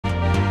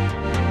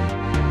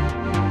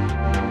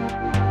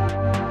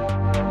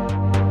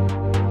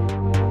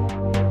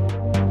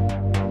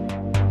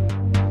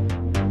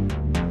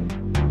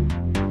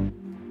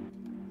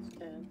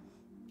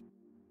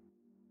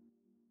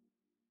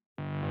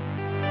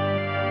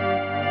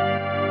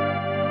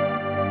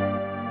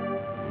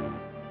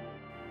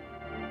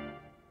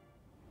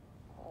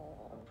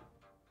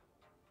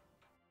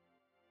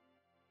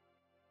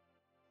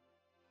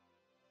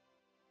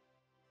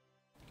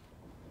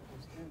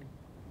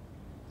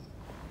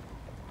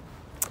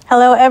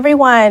Hello,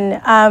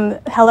 everyone.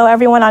 Hello,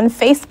 everyone on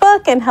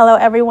Facebook, and hello,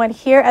 everyone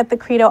here at the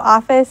CREDO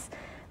office.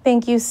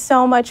 Thank you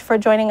so much for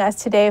joining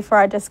us today for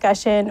our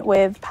discussion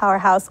with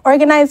Powerhouse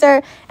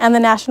Organizer and the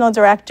National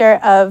Director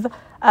of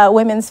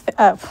Women's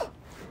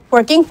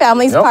Working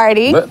Families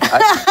Party,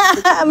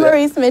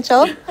 Maurice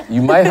Mitchell.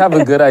 You might have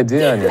a good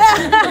idea on your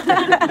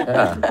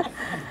yeah.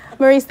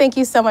 Maurice, thank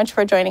you so much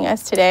for joining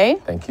us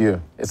today. Thank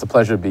you. It's a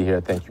pleasure to be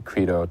here. Thank you,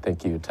 CREDO.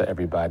 Thank you to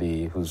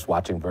everybody who's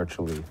watching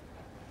virtually.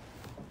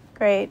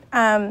 Great.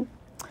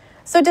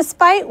 So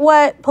despite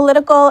what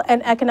political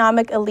and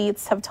economic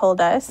elites have told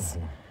us,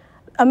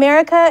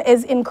 America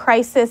is in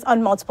crisis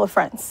on multiple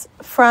fronts,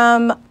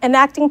 from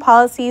enacting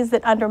policies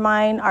that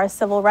undermine our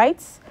civil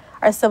rights,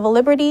 our civil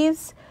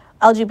liberties,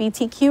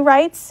 LGBTQ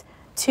rights,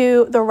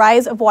 to the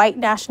rise of white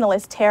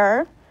nationalist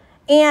terror,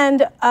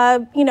 and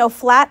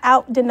flat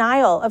out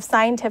denial of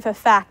scientific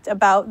fact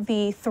about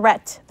the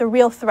threat, the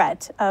real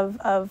threat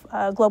of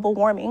global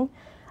warming.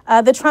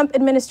 The Trump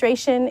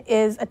administration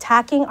is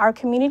attacking our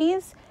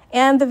communities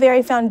and the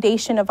very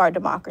foundation of our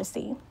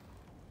democracy.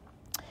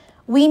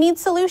 We need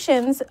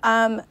solutions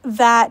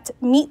that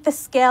meet the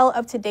scale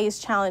of today's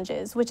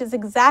challenges, which is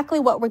exactly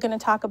what we're going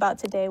to talk about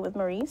today with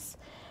Maurice.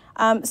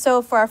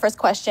 So for our first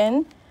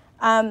question,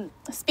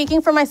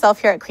 speaking for myself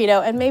here at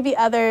CREDO, and maybe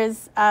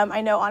others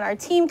I know on our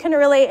team can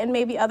relate, and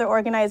maybe other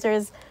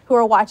organizers who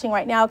are watching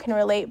right now can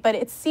relate, but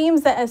it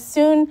seems that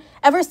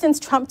ever since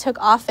Trump took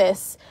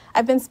office,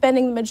 I've been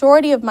spending the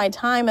majority of my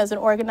time as an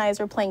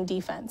organizer playing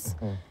defense.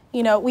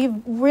 You know, we've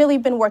really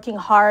been working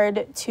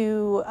hard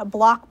to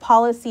block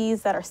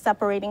policies that are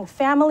separating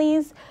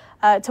families,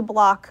 to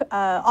block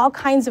all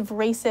kinds of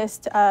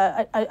racist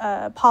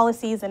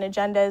policies and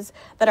agendas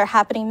that are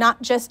happening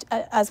not just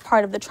as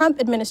part of the Trump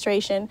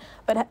administration,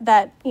 but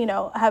that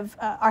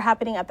are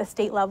happening at the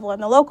state level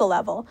and the local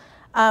level.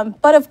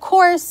 But of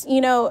course,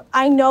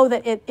 I know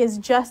that it is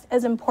just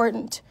as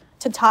important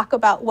to talk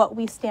about what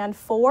we stand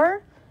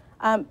for,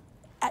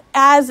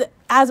 as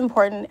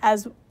important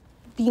as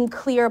being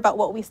clear about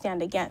what we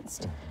stand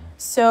against.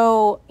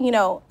 So,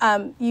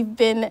 you've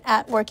been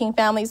at Working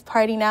Families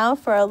Party now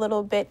for a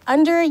little bit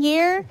under a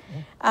year,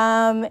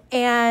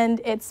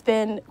 and it's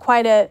been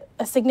quite a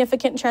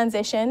significant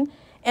transition.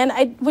 And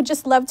I would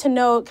just love to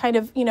know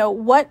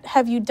what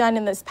have you done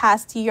in this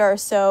past year or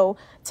so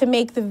to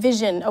make the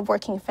vision of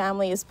Working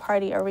Families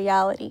Party a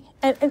reality,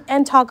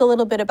 and talk a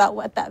little bit about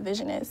what that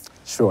vision is.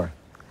 Sure.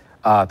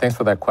 Thanks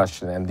for that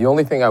question. And the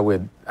only thing I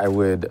would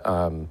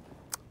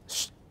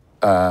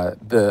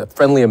the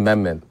friendly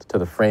amendment to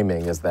the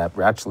framing is that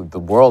the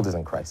world is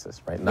in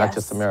crisis, right? Not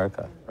just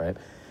America, right?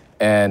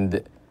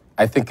 And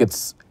I think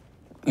it's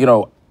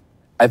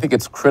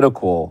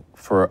critical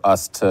for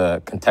us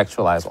to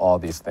contextualize all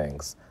these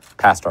things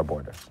past our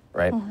borders,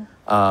 right?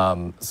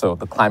 So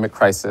the climate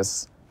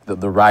crisis,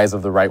 the rise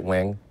of the right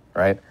wing,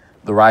 right?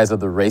 The rise of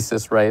the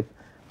racist right,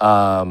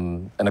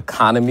 an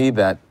economy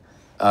that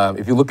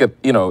if you look at,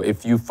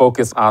 if you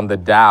focus on the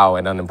Dow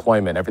and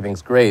unemployment,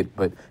 everything's great.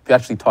 But if you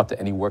actually talk to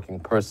any working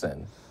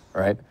person,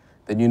 right,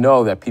 then you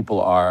know that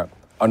people are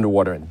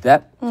underwater in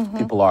debt.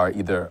 People are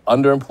either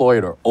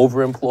underemployed or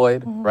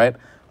overemployed, right?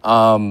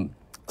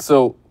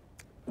 So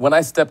when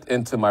I stepped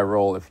into my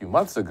role a few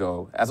months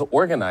ago as an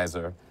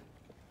organizer,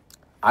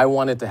 I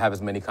wanted to have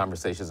as many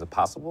conversations as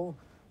possible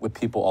with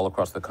people all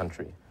across the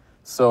country.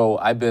 So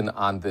I've been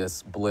on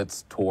this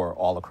Blitz tour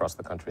all across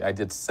the country. I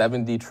did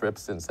 70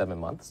 trips in 7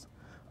 months.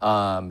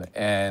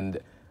 And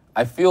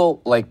I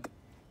feel like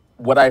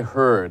what I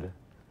heard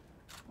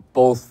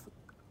both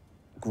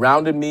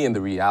grounded me in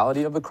the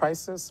reality of the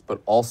crisis,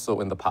 but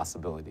also in the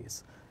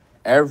possibilities.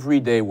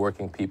 Everyday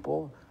working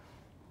people's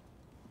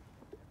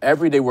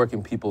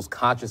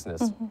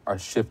consciousness are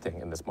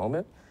shifting in this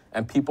moment,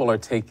 and people are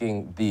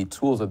taking the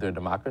tools of their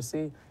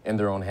democracy in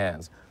their own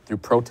hands through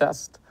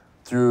protest,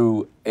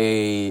 through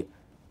a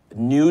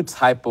new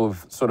type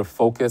of sort of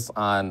focus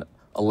on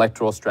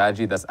electoral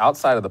strategy that's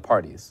outside of the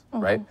parties,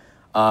 right?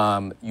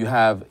 You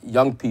have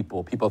young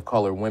people, people of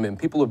color, women,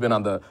 people who've been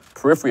on the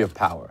periphery of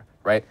power,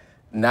 right?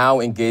 Now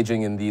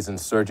engaging in these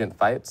insurgent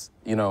fights,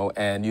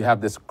 and you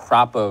have this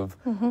crop of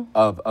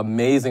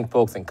amazing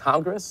folks in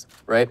Congress,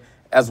 right?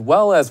 As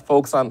well as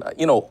folks on,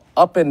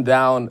 up and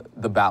down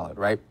the ballot,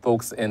 right?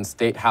 Folks in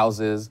state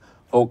houses,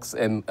 folks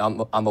on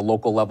the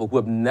local level who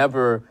have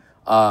never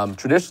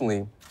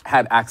traditionally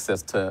had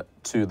access to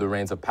the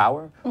reins of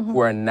power, who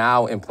are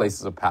now in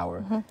places of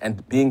power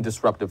and being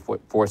disruptive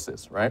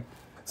forces, right?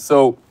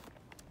 So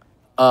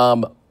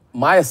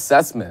my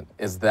assessment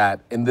is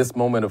that in this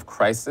moment of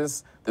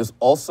crisis, there's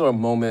also a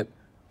moment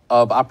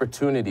of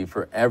opportunity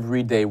for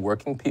everyday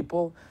working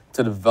people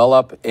to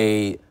develop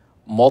a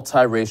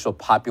multiracial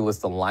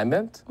populist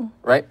alignment,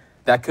 right?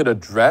 That could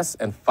address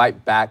and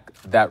fight back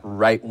that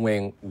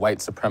right-wing white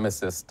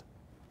supremacist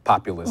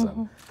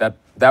populism,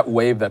 that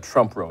wave that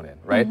Trump rode in,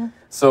 right?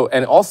 So,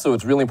 and also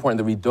it's really important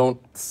that we don't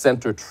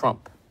center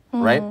Trump,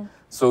 right?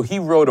 So he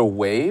rode a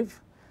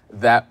wave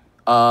that,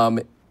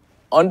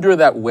 under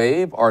that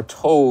wave are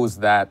toes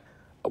that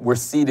were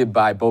seeded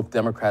by both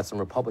Democrats and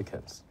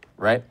Republicans,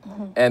 right?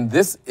 And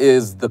this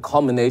is the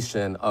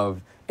culmination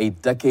of a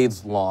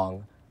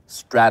decades-long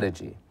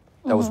strategy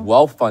that was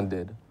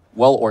well-funded,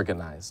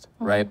 well-organized,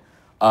 right?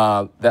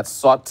 That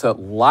sought to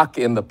lock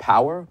in the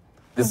power,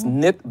 this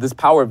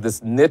power of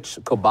this niche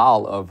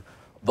cabal of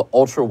the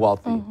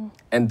ultra-wealthy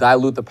and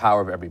dilute the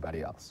power of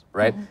everybody else,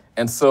 right?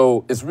 And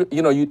so,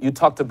 you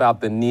talked about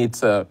the need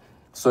to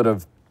sort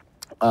of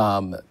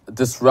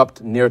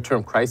disrupt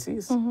near-term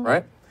crises,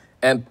 right?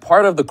 And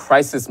part of the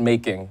crisis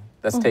making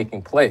that's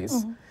taking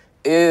place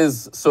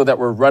is so that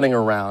we're running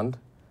around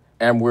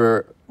and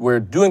we're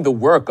doing the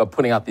work of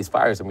putting out these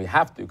fires, and we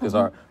have to because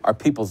our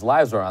people's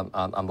lives are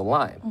on the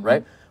line,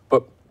 right?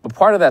 But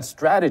part of that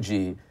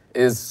strategy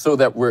is so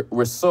that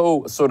we're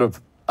so sort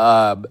of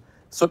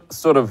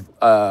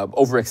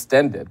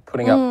overextended,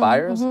 putting out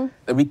fires,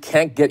 that we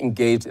can't get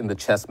engaged in the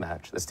chess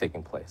match that's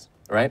taking place,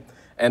 right?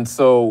 And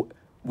so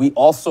we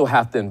also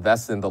have to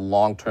invest in the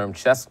long-term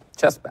chess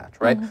match,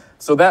 right?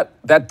 So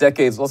that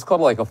decades, let's call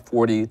it like a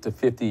 40 to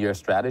 50-year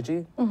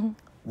strategy.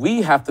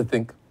 We have to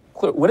think,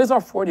 clear, what is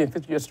our 40 and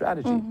 50-year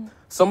strategy?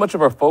 So much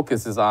of our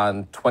focus is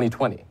on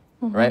 2020,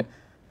 right?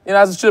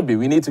 As it should be.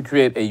 We need to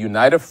create a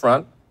united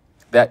front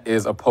that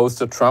is opposed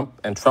to Trump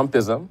and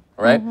Trumpism,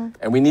 right?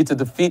 And we need to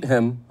defeat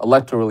him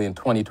electorally in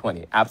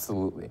 2020,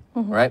 absolutely,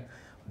 right?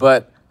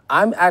 But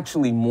I'm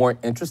actually more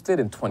interested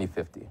in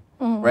 2050,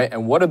 right?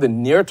 And what are the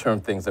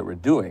near-term things that we're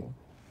doing?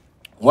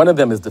 One of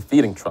them is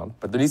defeating Trump,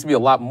 but there needs to be a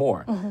lot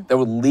more that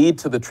would lead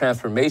to the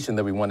transformation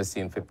that we want to see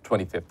in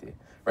 2050,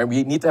 right?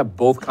 We need to have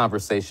both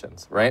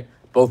conversations, right?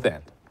 Both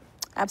end.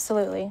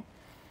 Absolutely.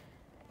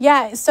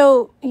 Yeah,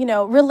 so,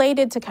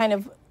 related to kind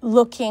of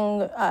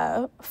looking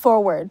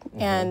forward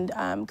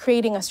and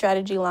creating a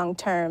strategy long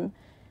term,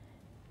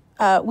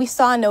 we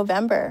saw in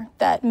November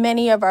that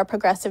many of our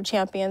progressive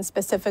champions,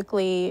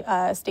 specifically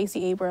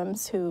Stacey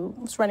Abrams, who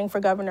was running for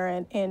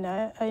governor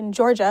in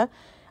Georgia,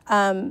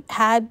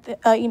 had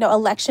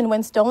election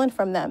wins stolen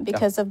from them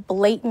because of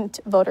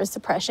blatant voter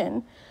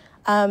suppression.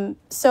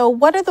 So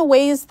what are the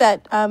ways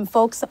that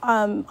folks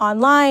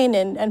online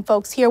and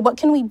folks here, what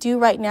can we do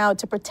right now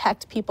to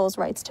protect people's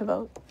rights to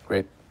vote?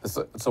 Great.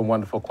 It's a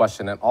wonderful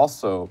question. And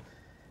also,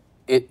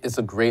 it's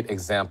a great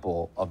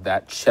example of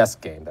that chess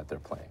game that they're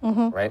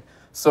playing, right?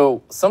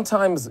 So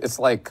sometimes it's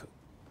like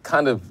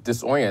kind of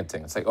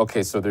disorienting. It's like,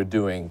 okay, so they're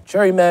doing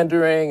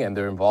gerrymandering and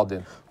they're involved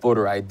in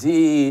voter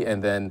ID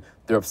and then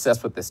they're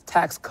obsessed with this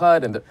tax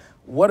cut and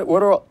when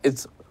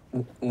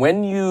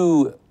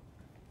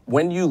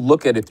you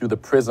look at it through the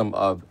prism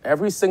of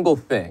every single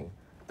thing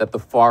that the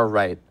far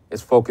right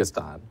is focused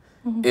on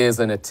is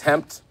an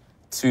attempt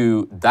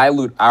to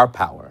dilute our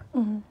power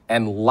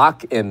and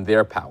lock in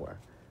their power,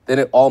 then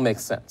it all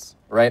makes sense,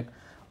 right?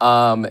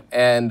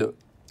 And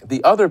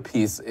the other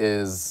piece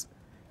is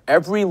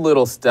every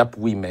little step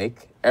we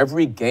make,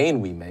 every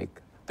gain we make,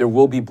 there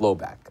will be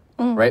blowback,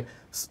 right?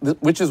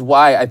 Which is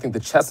why I think the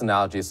chess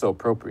analogy is so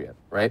appropriate,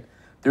 right?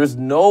 There's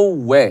no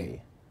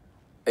way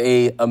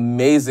an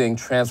amazing,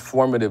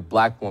 transformative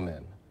Black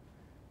woman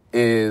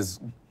is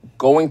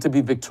going to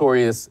be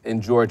victorious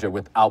in Georgia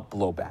without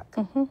blowback,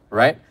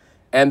 right?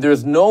 And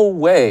there's no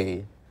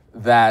way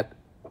that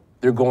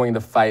they're going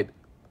to fight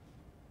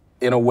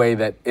in a way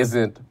that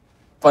isn't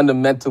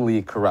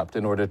fundamentally corrupt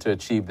in order to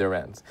achieve their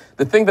ends.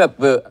 The thing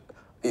that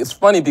it's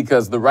funny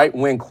because the right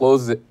wing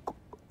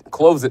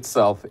clothes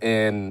itself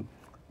in,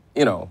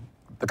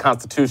 the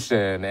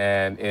Constitution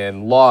and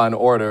in law and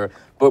order,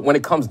 but when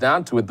it comes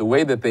down to it, the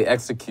way that they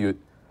execute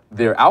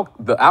the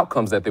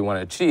outcomes that they want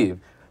to achieve,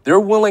 they're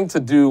willing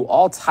to do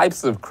all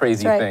types of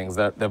crazy things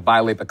that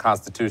violate the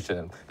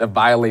Constitution, that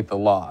violate the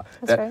law,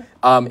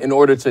 in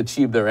order to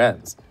achieve their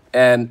ends.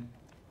 And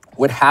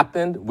what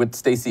happened with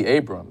Stacey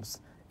Abrams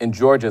in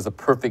Georgia is a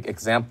perfect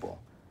example,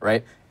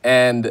 right?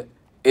 And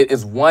it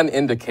is one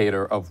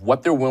indicator of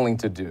what they're willing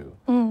to do,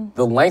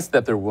 the lengths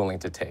that they're willing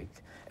to take.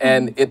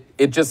 And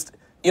it just,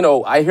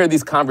 I hear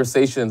these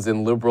conversations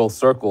in liberal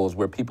circles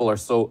where people are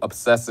so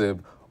obsessive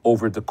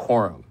over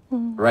decorum,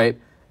 right?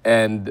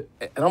 And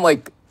I'm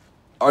like,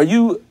 are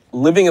you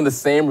living in the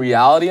same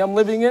reality I'm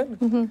living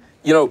in?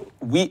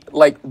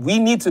 We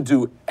need to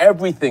do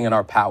everything in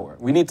our power.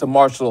 We need to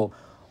marshal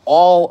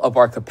all of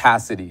our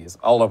capacities,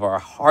 all of our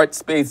heart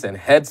space and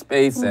head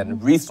space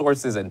and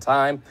resources and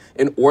time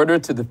in order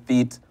to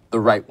defeat the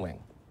right wing,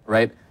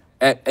 right?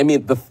 And I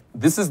mean,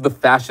 this is the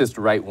fascist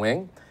right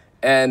wing,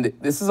 and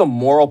this is a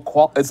moral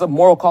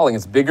calling.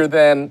 It's bigger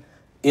than,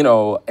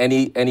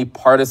 any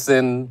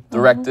partisan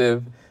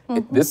directive.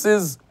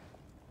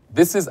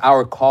 This is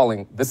our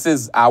calling. This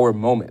is our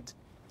moment.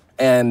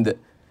 And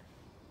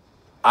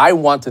I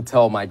want to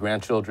tell my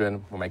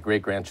grandchildren or my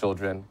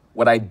great-grandchildren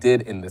what I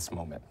did in this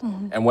moment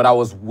and what I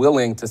was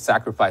willing to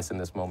sacrifice in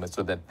this moment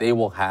so that they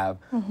will have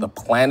the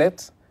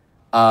planet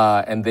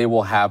and they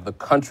will have the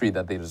country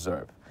that they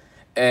deserve.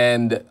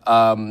 And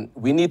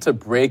we need to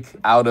break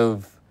out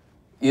of,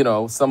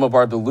 some of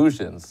our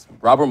delusions.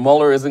 Robert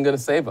Mueller isn't going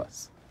to save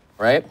us,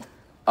 right?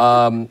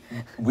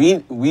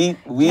 We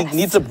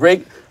need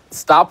to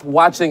stop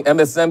watching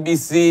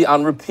MSNBC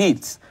on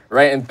repeat,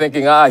 right? And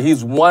thinking,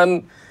 he's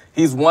one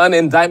he's one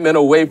indictment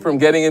away from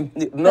getting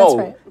in. No,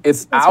 right.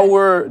 it's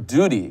our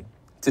duty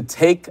to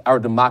take our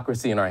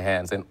democracy in our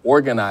hands and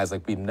organize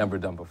like we've never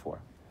done before.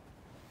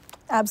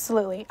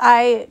 Absolutely.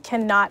 I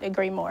cannot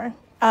agree more.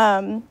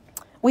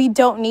 We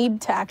don't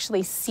need to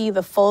actually see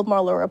the full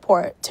Mueller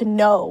report to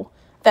know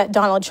that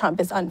Donald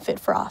Trump is unfit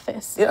for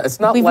office. Yeah, it's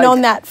not We've like,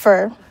 known that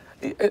for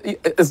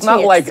it's not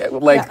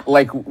years.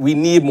 like we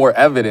need more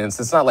evidence.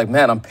 It's not like,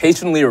 man, I'm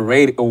patiently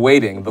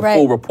awaiting the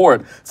full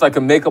report so I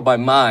can make up my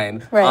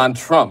mind on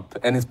Trump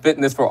and his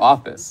fitness for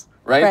office,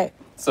 right? Right.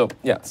 So,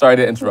 yeah, sorry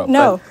to interrupt.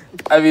 No.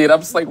 But, I mean, I'm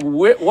just like,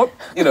 what?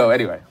 You know,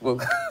 anyway. Well,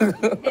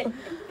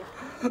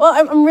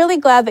 well, I'm really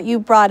glad that you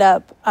brought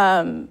up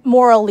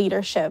moral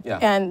leadership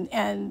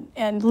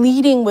and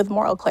leading with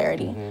moral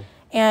clarity. Mm-hmm.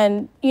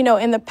 And, you know,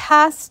 in the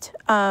past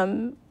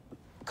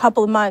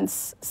couple of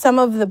months, some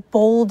of the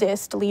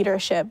boldest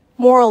leadership,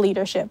 moral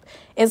leadership,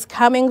 is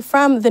coming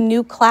from the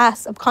new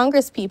class of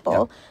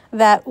congresspeople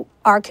that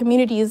our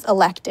communities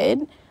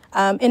elected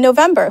in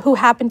November, who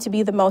happen to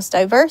be the most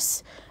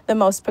diverse, the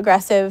most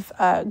progressive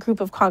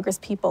group of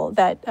congresspeople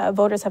that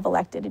voters have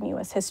elected in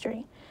U.S.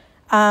 history.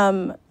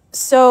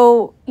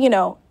 So, you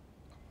know,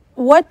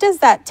 what does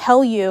that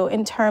tell you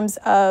in terms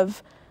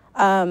of,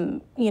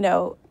 you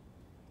know,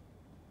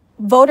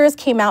 voters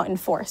came out in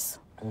force.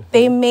 Mm-hmm.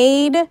 They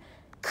made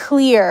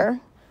clear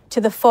to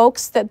the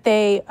folks that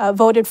they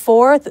voted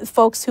for, the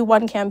folks who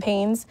won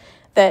campaigns,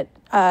 that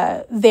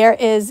there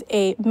is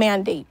a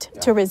mandate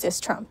to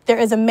resist Trump. There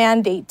is a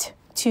mandate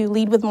to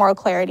lead with moral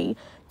clarity,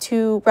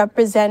 to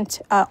represent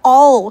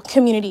all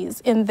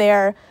communities in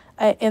their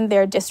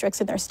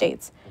districts, in their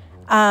states.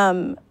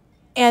 Mm-hmm.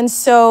 And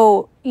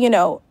so, you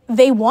know,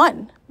 they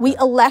won. We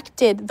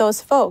elected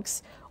those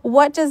folks.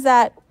 What does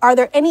that, are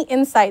there any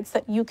insights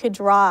that you could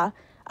draw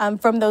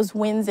from those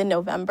wins in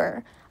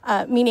November?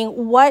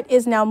 Meaning, what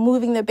is now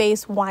moving the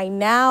base? Why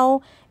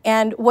now?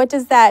 And what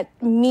does that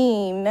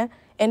mean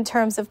in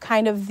terms of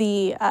kind of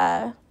the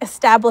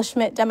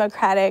establishment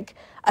Democratic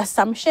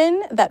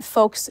assumption that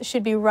folks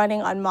should be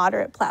running on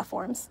moderate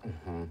platforms?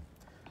 Mm-hmm.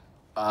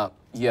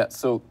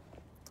 So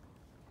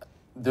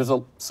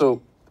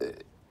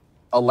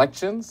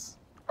elections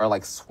are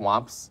like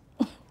swamps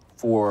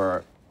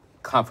for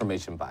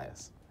confirmation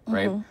bias,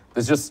 right? Mm-hmm.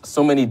 There's just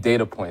so many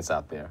data points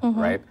out there, mm-hmm.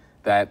 right?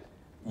 That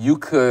you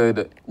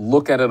could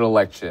look at an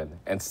election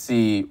and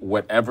see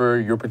whatever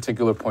your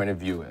particular point of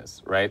view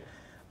is, right?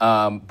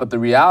 But the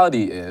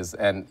reality is,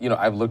 and you know,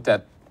 I've looked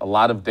at a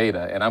lot of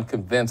data, and I'm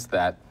convinced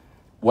that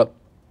what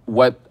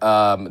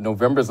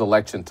November's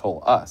election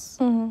told us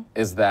mm-hmm.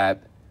 is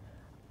that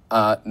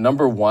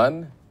number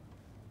one,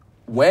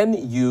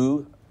 when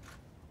you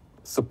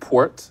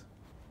support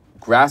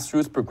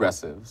grassroots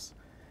progressives,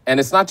 and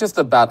it's not just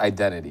about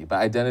identity, but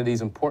identity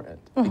is important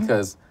mm-hmm.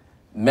 because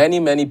many,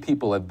 many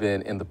people have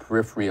been in the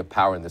periphery of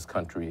power in this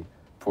country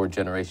for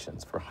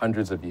generations, for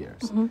hundreds of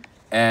years. Mm-hmm.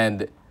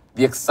 And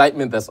the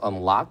excitement that's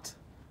unlocked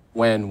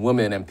when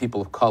women and people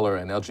of color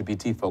and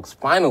LGBT folks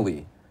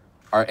finally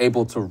are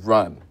able to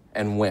run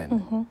and win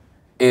mm-hmm.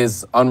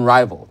 is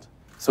unrivaled.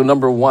 So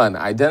number one,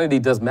 identity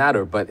does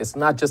matter, but it's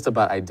not just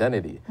about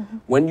identity. Mm-hmm.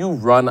 When you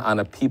run on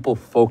a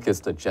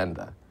people-focused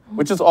agenda, mm-hmm.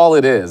 which is all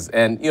it is,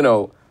 and you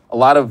know, a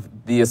lot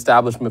of the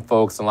establishment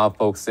folks and a lot of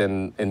folks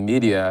in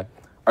media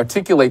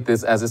articulate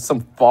this as it's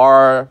some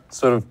far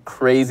sort of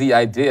crazy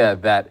idea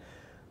that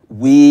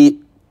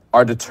we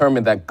are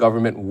determined that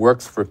government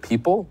works for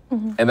people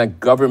mm-hmm. and that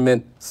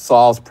government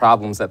solves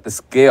problems at the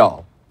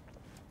scale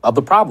of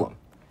the problem,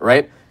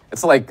 right?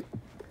 It's like,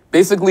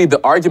 basically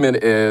the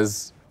argument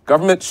is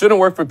government shouldn't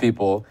work for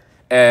people,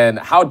 and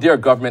how dare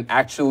government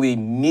actually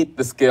meet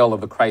the scale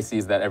of the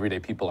crises that everyday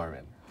people are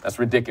in? That's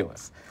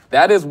ridiculous.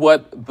 That is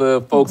what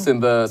the folks mm-hmm. in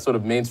the sort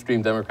of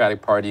mainstream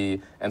Democratic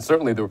Party and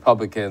certainly the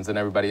Republicans and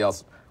everybody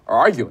else are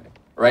arguing,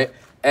 right?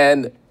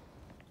 And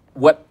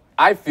what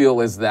I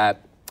feel is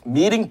that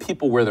meeting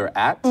people where they're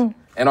at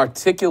and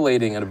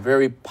articulating in a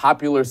very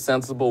popular,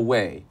 sensible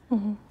way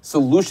mm-hmm.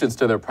 solutions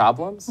to their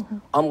problems mm-hmm.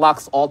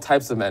 unlocks all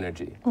types of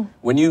energy.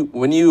 When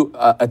you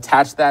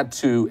attach that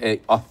to an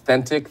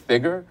authentic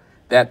figure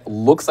that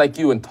looks like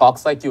you and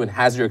talks like you and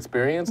has your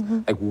experience,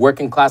 mm-hmm. like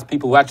working class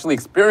people who actually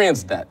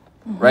experienced debt,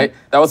 mm-hmm. right?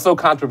 That was so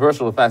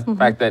controversial, the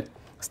fact that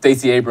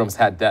Stacey Abrams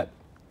had debt,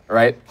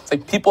 right? It's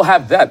like people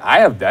have debt. I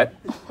have debt,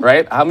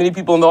 right? How many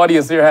people in the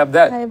audience here have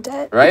debt? I have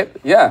debt. Right?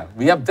 Yeah,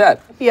 we have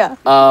debt. Yeah.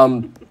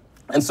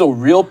 And so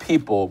real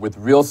people with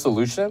real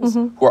solutions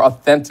mm-hmm. who are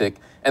authentic.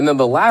 And then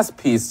the last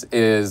piece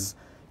is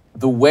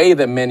the way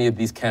that many of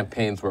these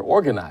campaigns were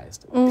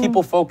organized. Mm-hmm.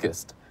 People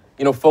focused,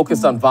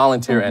 focused mm-hmm. on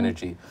volunteer mm-hmm.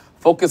 energy,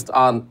 focused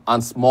on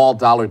small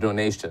dollar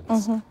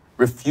donations, mm-hmm.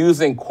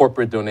 refusing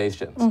corporate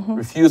donations, mm-hmm.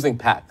 refusing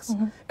PACs.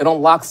 Mm-hmm. It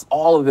unlocks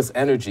all of this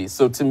energy.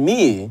 So to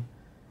me,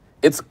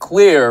 it's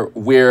clear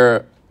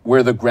where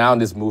the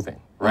ground is moving,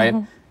 right?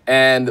 Mm-hmm.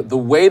 And the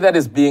way that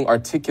is being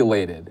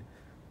articulated,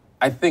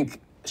 I think,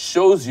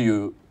 shows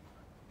you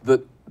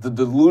the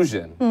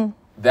delusion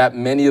that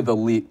many of the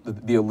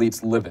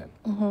elites live in.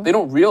 Mm-hmm. They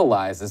don't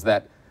realize is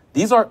that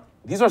these are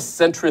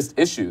centrist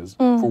issues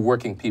for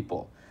working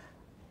people.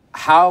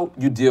 how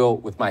you deal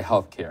with my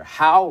health care,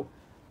 how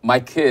my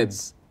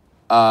kids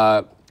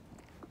have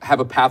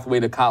a pathway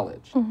to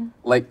college,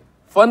 like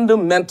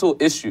fundamental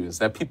issues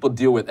that people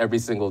deal with every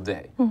single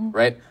day,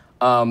 right?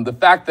 The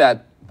fact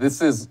that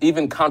this is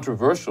even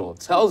controversial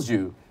tells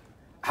you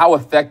how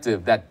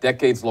effective that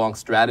decades-long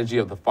strategy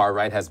of the far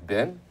right has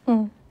been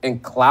in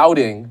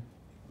clouding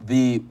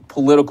the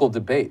political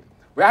debate.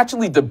 We're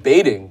actually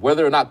debating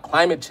whether or not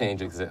climate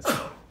change exists,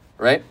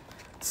 right?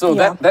 So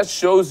that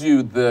shows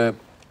you the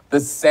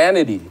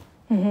sanity,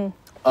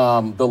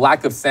 the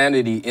lack of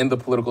sanity in the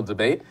political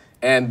debate,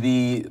 and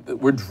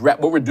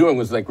what we're doing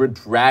was like we're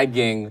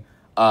dragging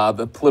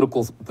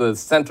the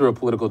center of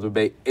political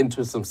debate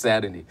into some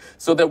sanity,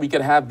 so that we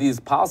can have these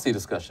policy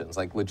discussions,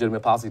 like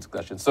legitimate policy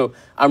discussions. So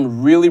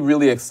I'm really,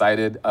 really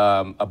excited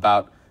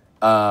about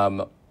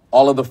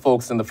all of the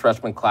folks in the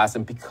freshman class,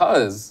 and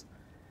because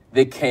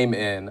they came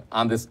in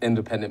on this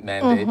independent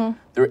mandate,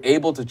 they're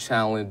able to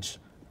challenge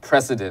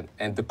precedent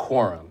and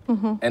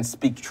decorum and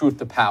speak truth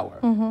to power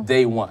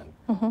day one,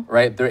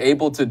 right? They're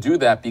able to do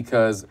that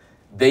because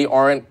they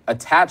aren't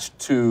attached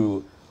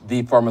to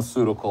the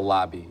pharmaceutical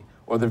lobby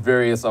or the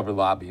various other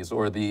lobbies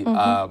or the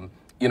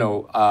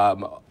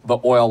the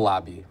oil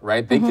lobby,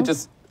 right? They could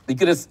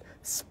just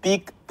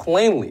speak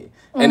plainly,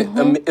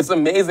 and it's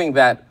amazing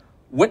that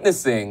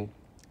witnessing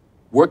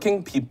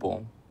working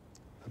people,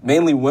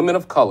 mainly women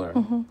of color,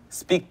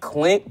 speak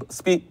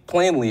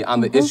plainly on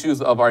the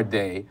issues of our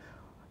day.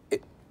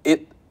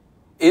 It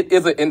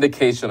is an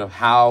indication of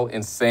how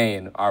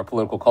insane our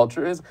political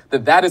culture is,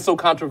 that is so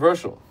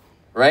controversial,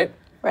 right?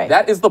 Right.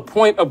 That is the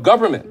point of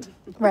government.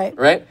 Right.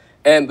 Right?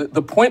 And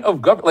the point of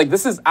government, like,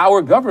 this is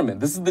our government.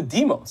 This is the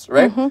demos,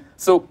 right?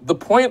 So the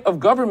point of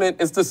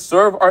government is to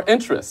serve our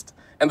interest.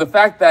 And the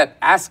fact that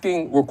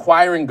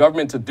requiring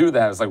government to do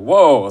that is like,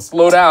 whoa,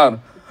 slow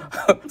down.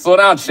 Slow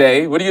down,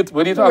 Shay. What are you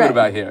talking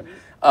about here?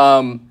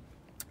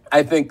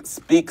 I think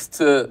speaks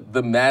to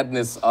the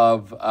madness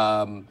of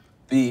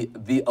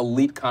the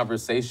elite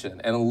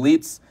conversation. And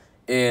elites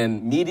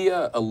in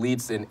media,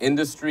 elites in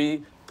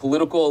industry,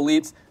 political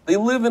elites, they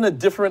live in a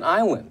different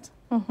island.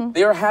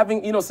 They are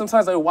having,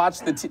 sometimes I watch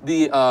the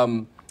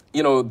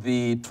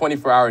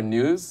 24-hour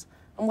news.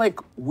 I'm like,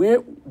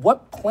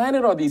 what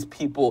planet are these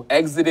people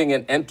exiting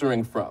and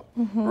entering from,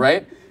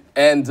 right?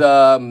 And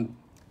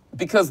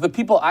because the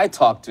people I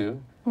talk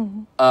to,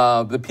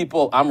 the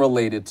people I'm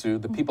related to,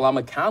 the people I'm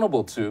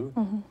accountable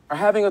to, are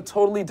having a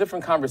totally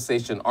different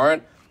conversation,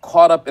 aren't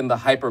caught up in the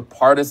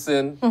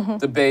hyper-partisan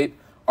debate,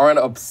 aren't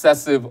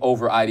obsessive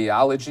over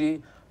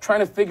ideology, trying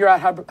to figure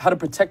out how to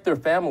protect their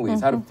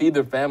families, how to feed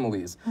their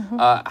families,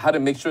 how to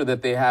make sure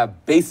that they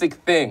have basic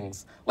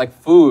things like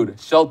food,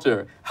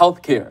 shelter,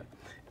 healthcare,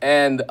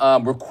 and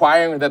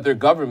requiring that their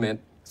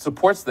government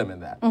supports them in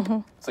that.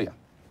 So, yeah.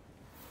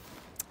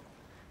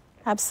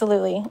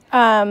 Absolutely.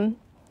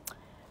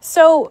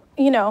 So,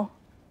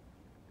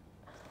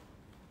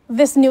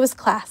 this newest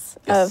class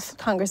of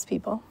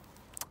congresspeople,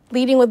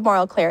 leading with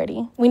moral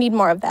clarity, we need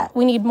more of that.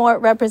 We need more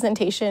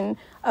representation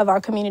of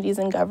our communities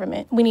in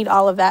government. We need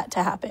all of that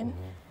to happen.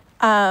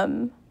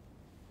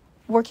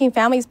 Working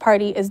Families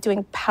Party is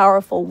doing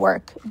powerful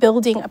work,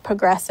 building a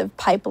progressive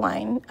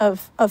pipeline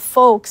of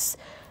folks,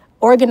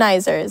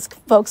 organizers,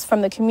 folks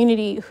from the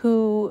community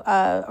who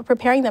are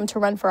preparing them to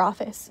run for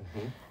office.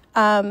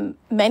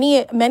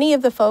 Many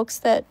of the folks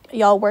that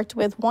y'all worked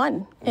with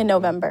won in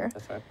November.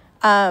 That's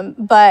right.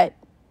 But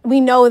we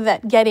know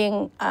that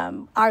getting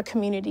our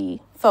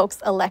community folks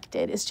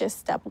elected is just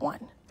step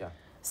one. Yeah.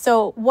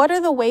 So what are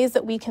the ways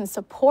that we can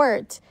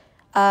support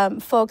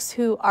folks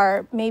who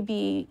are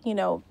maybe,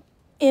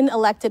 in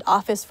elected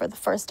office for the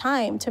first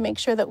time to make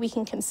sure that we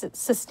can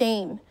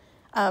sustain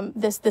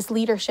this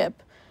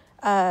leadership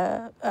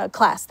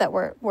class that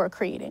we're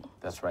creating?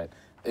 That's right.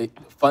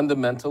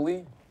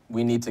 Fundamentally,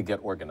 we need to get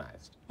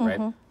organized,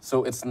 right?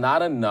 So it's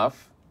not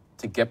enough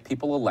to get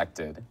people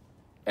elected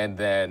and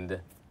then,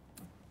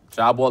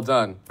 job well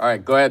done. All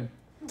right, go ahead,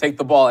 take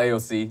the ball,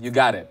 AOC. You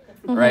got it,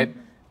 right?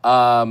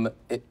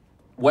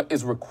 What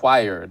is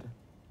required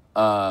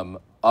of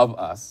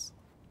us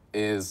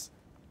is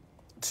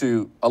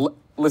to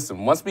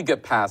listen. Once we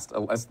get past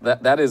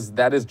that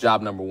is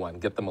job number one.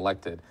 Get them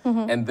elected,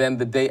 and then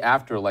the day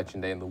after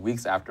Election Day and the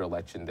weeks after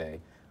Election Day,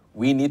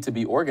 we need to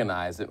be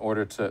organized in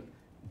order to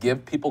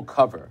give people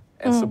cover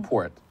and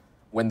support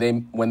when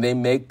they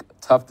make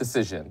tough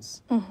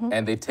decisions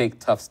and they take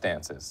tough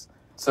stances.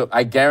 So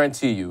I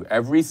guarantee you,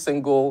 every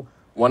single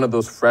one of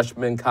those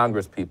freshman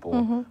Congress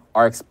people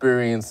are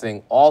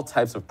experiencing all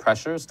types of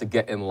pressures to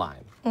get in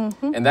line.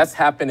 And that's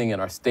happening in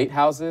our state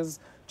houses.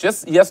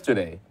 Just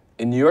yesterday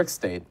in New York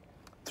State,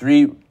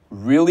 3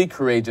 really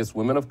courageous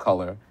women of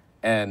color,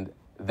 and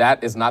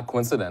that is not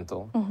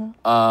coincidental,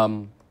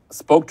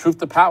 spoke truth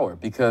to power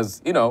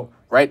because,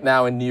 right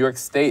now in New York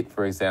State,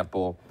 for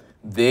example,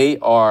 they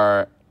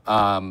are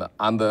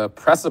on the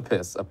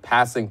precipice of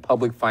passing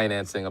public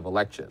financing of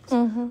elections,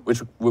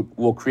 which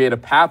will create a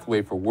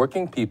pathway for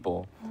working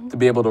people to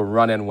be able to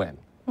run and win,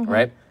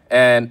 right?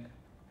 And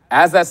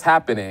as that's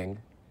happening,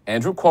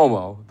 Andrew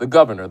Cuomo, the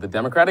governor, the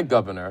Democratic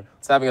governor,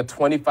 is having a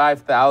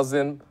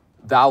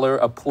 $25,000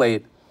 a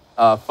plate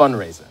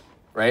fundraiser,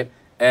 right?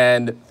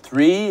 And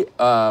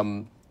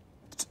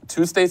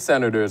two state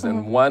senators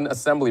and one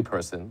assembly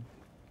person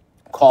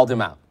called him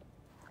out,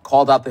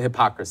 called out the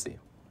hypocrisy,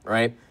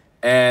 right?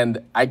 And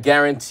I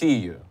guarantee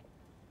you,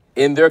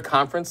 in their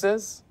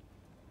conferences,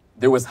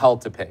 there was hell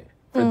to pay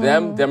for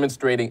them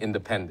demonstrating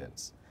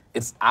independence.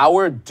 It's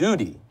our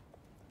duty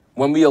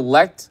when we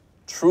elect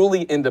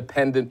truly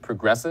independent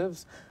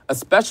progressives,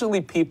 especially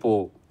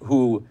people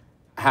who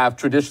have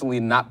traditionally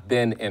not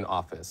been in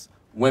office,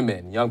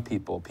 women, young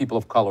people, people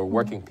of color,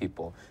 working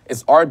people.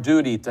 It's our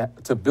duty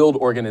to build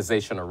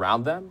organization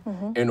around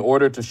them in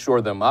order to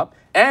shore them up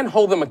and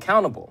hold them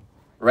accountable,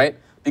 right?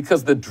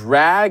 Because the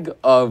drag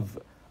of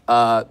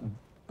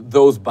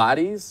those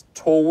bodies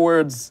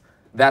towards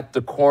that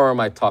decorum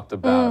I talked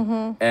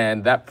about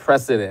and that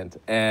precedent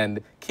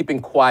and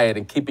keeping quiet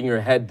and keeping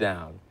your head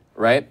down,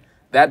 right?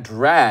 That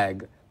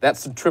drag, that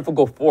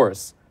centrifugal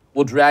force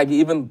will drag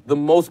even the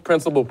most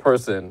principled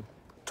person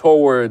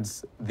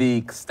towards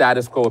the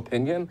status quo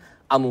opinion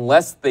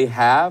unless they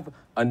have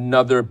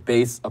another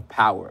base of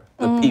power,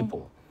 the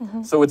people.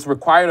 So it's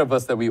required of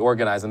us that we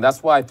organize. And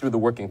that's why through the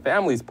Working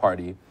Families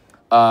Party,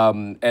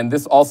 and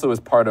this also is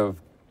part of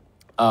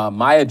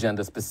my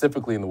agenda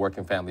specifically in the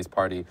Working Families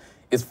Party,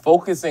 is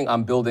focusing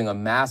on building a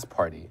mass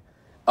party.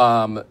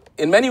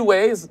 In many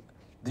ways,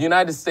 the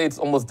United States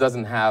almost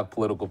doesn't have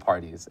political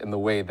parties in the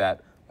way that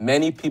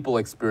many people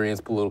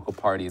experience political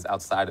parties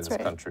outside of this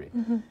country.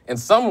 In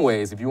some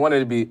ways, if you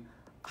wanted to be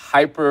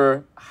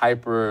hyper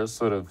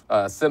sort of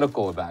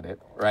cynical about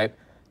it, right?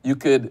 You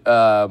could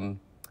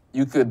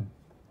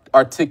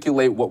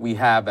articulate what we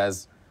have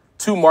as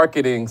two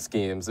marketing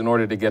schemes in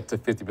order to get to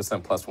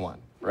 50% plus one,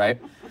 right?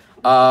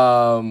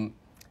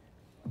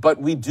 But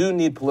we do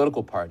need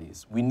political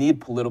parties. We need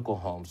political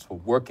homes where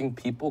working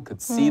people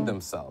could see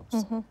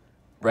themselves,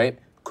 right?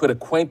 Could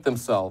acquaint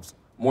themselves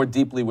more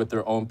deeply with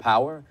their own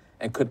power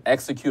and could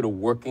execute a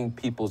working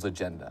people's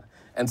agenda.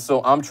 And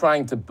so I'm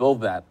trying to build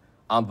that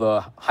on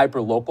the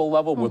hyper-local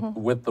level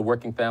with the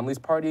Working Families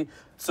Party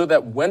so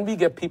that when we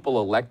get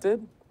people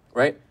elected,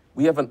 right,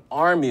 we have an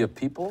army of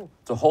people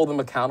to hold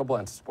them accountable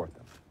and to support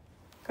them.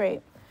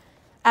 Great.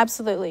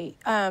 Absolutely.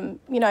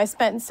 I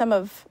spent some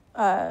of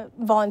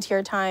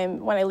volunteer time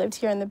when I lived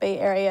here in the Bay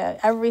Area,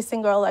 every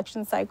single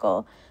election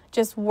cycle,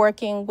 just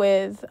working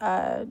with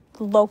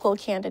local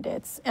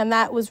candidates. And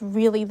that was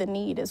really the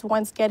need, is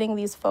once getting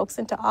these folks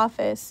into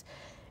office,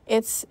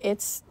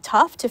 it's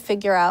tough to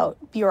figure out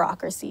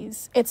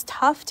bureaucracies. It's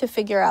tough to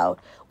figure out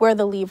where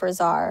the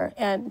levers are.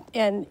 And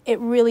it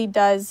really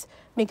does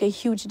make a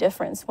huge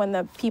difference when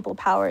the people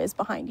power is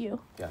behind you.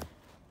 Yeah.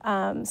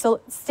 So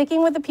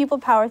sticking with the people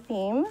power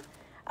theme,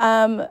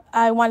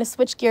 I want to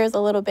switch gears a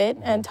little bit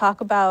and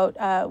talk about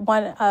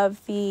one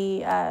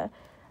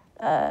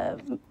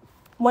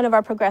of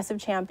our progressive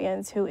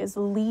champions who is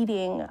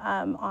leading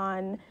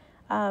on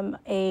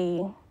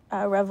a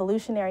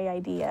revolutionary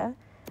idea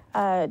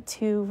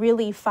to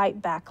really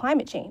fight back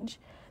climate change.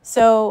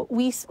 So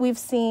we've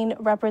seen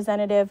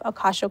Representative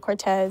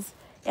Ocasio-Cortez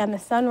and the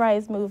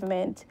Sunrise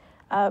Movement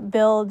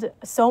build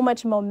so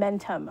much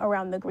momentum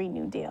around the Green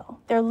New Deal.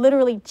 They're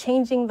literally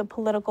changing the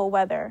political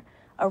weather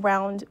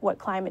around what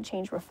climate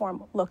change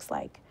reform looks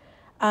like.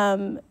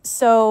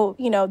 So,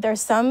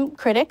 there's some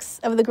critics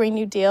of the Green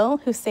New Deal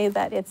who say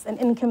that it's an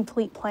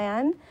incomplete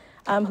plan,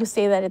 who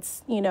say that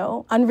it's,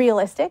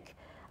 unrealistic.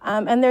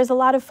 And there's a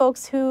lot of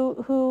folks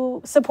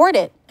who support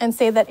it and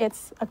say that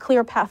it's a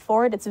clear path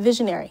forward, it's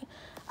visionary.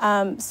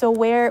 So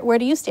where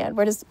do you stand?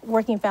 Where does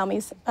Working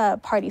Families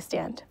Party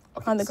stand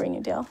on the Green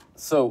New Deal?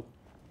 So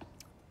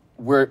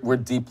we're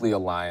deeply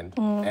aligned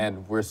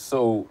and we're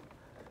so,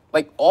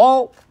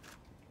 all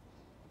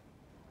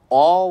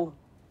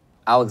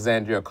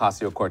Alexandria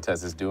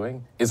Ocasio-Cortez is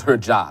doing is her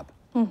job.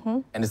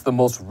 And it's the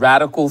most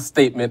radical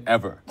statement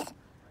ever,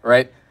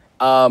 right?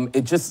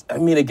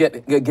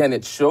 Again,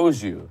 it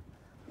shows you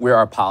where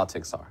our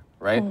politics are,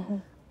 right?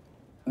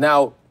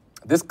 Now,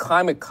 this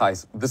climate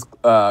crisis,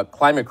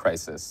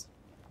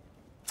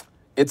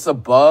 it's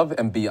above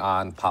and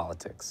beyond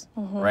politics,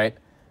 right?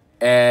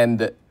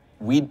 And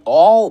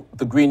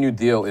the Green New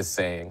Deal is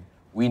saying,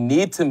 we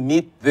need to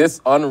meet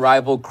this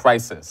unrivaled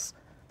crisis,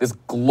 this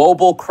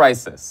global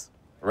crisis,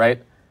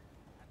 right,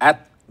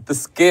 at the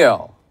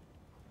scale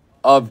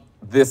of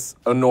this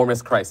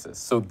enormous crisis.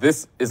 So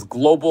this is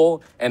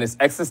global and it's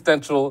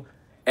existential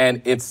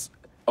and it's,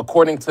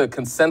 according to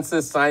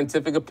consensus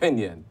scientific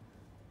opinion,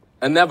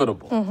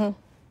 inevitable.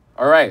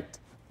 All right.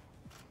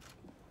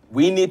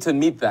 We need to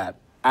meet that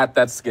at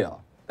that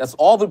scale. That's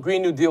all the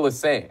Green New Deal is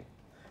saying.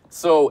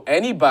 So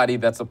anybody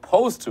that's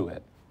opposed to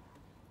it,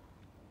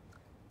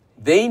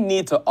 they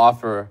need to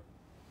offer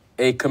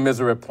a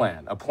commiserate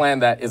plan, a plan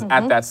that is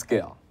at that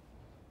scale.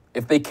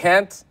 If they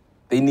can't,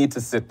 they need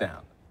to sit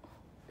down.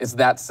 It's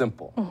that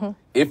simple.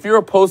 If you're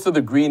opposed to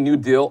the Green New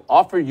Deal,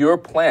 offer your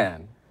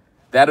plan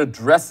that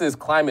addresses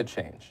climate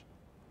change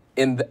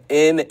in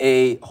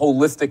a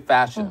holistic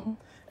fashion.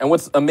 And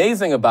what's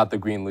amazing about the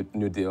Green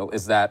New Deal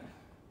is that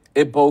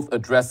it both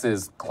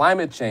addresses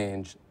climate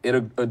change, it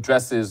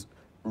addresses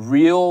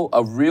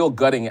a real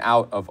gutting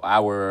out of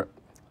our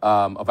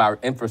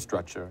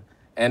infrastructure,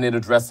 and it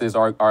addresses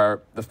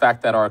the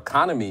fact that our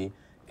economy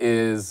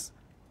is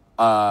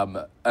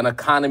an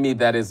economy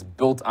that is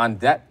built on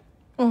debt,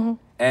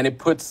 and it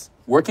puts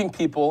working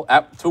people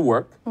to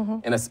work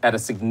at a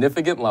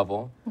significant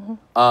level,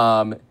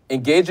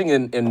 engaging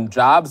in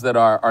jobs that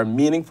are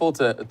meaningful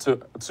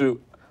to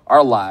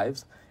our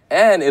lives,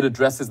 and it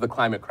addresses the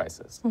climate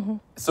crisis.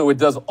 So it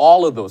does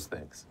all of those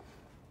things.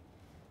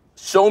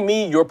 Show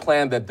me your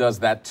plan that does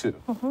that too,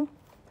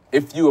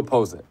 if you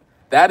oppose it.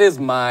 That is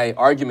my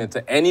argument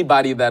to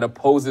anybody that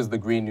opposes the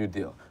Green New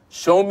Deal.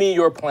 Show me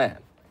your plan,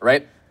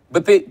 right?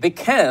 But they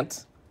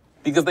can't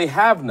because they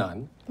have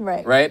none,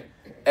 right?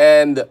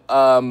 And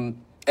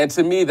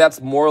to me,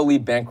 that's morally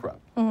bankrupt,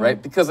 right?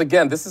 Because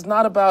again, this is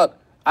not about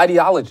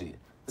ideology.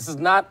 This is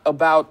not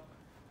about,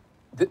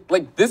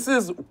 this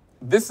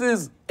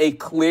is a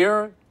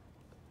clear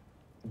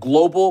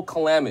global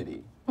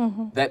calamity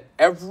that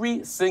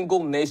every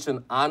single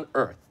nation on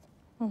earth,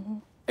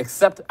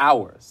 except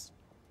ours,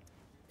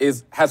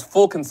 has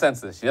full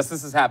consensus. Yes,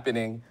 this is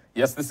happening.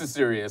 Yes, this is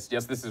serious.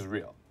 Yes, this is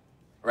real,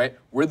 right?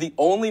 We're the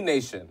only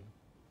nation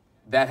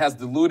that has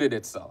deluded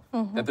itself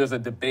that there's a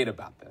debate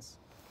about this,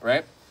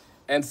 right?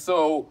 And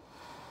so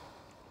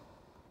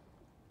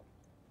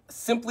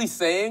simply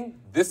saying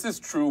this is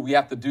true, we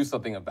have to do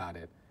something about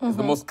it, is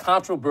the most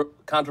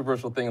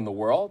controversial thing in the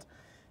world.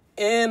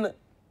 In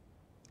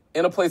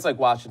a place like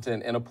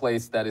Washington, in a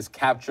place that is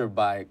captured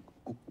by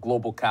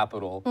global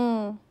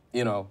capital,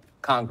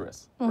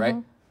 Congress, right?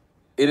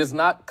 It is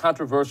not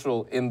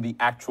controversial in the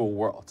actual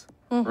world,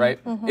 right?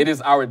 It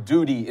is our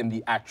duty in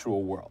the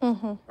actual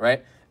world,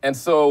 right? And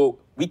so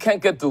we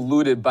can't get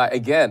deluded by,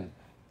 again,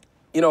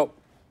 the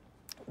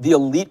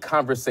elite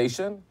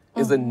conversation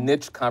is a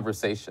niche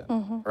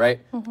conversation, right?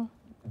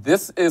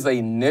 This is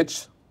a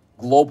niche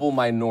global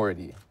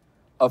minority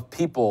of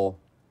people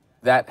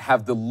that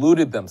have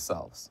deluded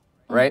themselves,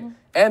 right?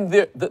 And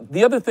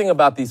the other thing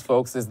about these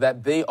folks is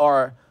that they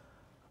are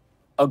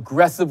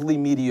aggressively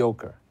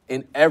mediocre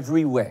in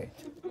every way,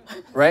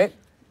 right?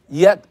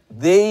 Yet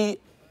they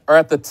are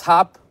at the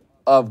top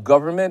of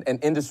government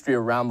and industry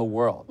around the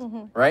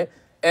world, right?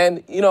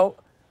 And,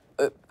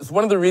 it's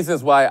one of the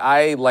reasons why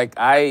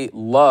I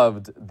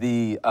loved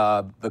the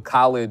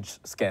college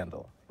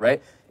scandal,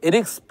 right? It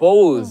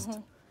exposed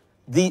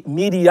the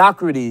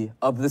mediocrity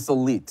of this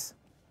elite,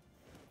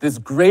 this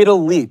great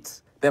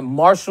elite that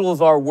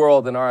marshals our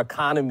world and our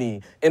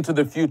economy into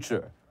the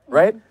future,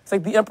 right? It's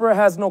like the emperor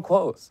has no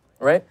clothes,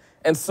 right?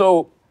 And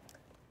so,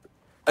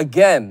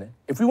 again,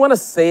 if we want to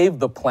save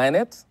the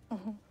planet,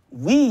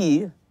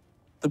 we,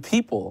 the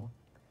people,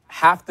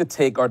 have to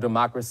take our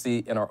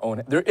democracy in our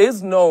own. There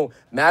is no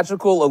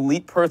magical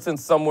elite person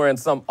somewhere in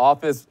some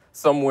office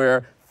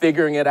somewhere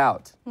figuring it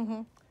out.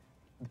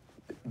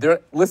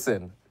 They're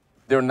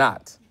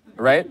not,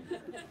 right?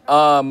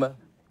 And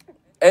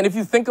if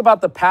you think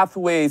about the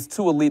pathways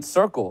to elite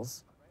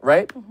circles,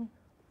 right?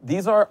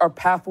 These are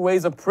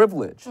pathways of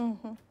privilege,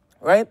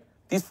 right?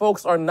 These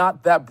folks are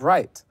not that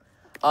bright.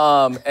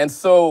 And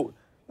so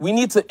we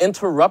need to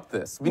interrupt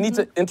this. We need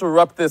to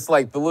interrupt this,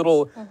 like the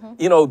little,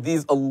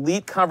 these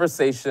elite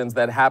conversations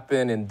that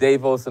happen in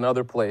Davos and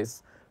other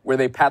places where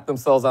they pat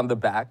themselves on the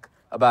back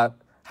about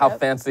how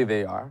fancy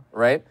they are,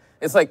 right?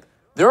 It's like,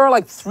 there are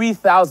like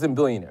 3,000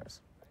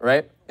 billionaires,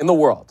 right, in the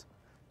world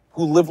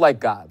who live like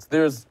gods.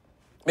 There's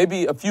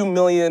maybe a few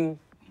million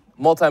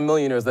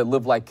multimillionaires that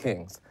live like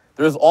kings.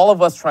 There's all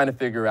of us trying to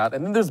figure out,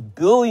 and then there's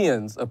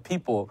billions of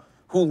people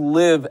who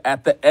live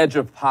at the edge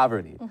of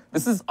poverty.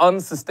 This is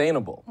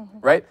unsustainable,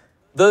 right?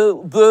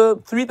 The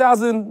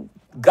 3,000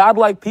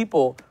 godlike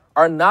people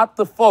are not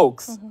the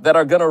folks that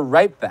are gonna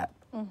write that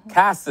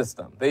caste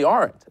system. They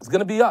aren't. It's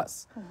gonna be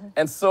us.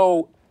 And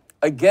so,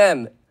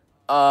 again,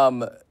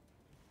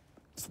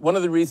 one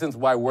of the reasons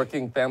why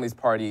Working Families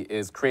Party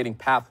is creating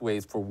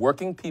pathways for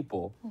working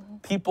people,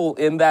 people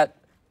in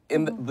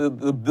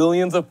the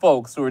billions of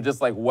folks who are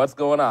just like, what's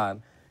going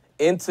on,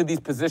 into these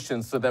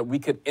positions so that we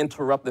could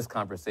interrupt this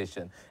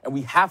conversation. And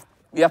we have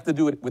to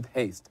do it with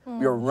haste.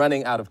 We are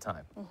running out of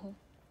time.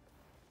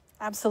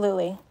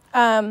 Absolutely.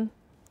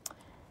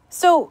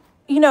 So,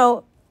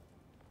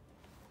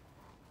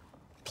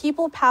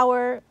 people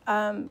power,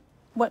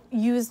 what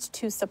used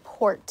to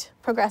support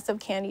progressive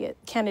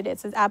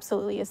candidates is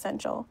absolutely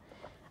essential.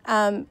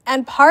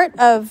 And part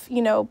of,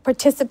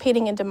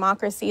 participating in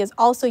democracy is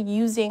also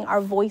using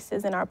our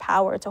voices and our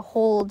power to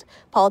hold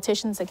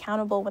politicians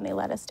accountable when they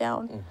let us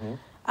down.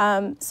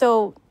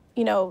 So,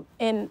 I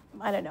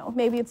don't know,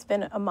 maybe it's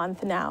been a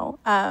month now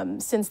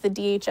since the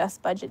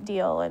DHS budget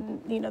deal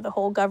and, the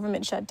whole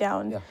government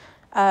shutdown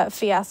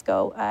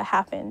fiasco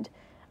happened.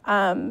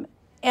 And,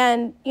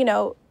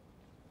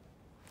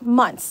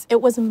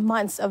 it was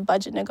months of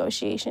budget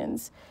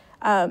negotiations.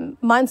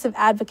 Months of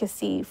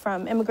advocacy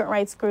from immigrant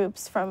rights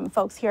groups, from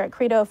folks here at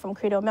CREDO, from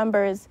CREDO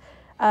members,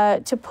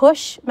 to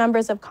push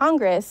members of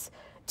Congress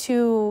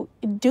to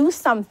do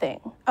something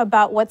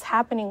about what's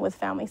happening with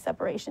family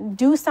separation,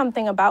 do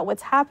something about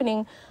what's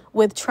happening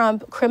with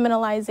Trump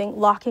criminalizing,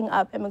 locking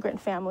up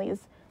immigrant families,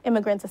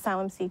 immigrants,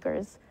 asylum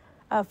seekers,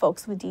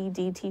 folks with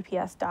DED,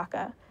 TPS,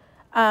 DACA.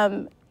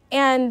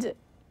 And,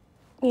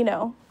 you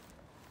know,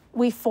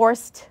 we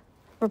forced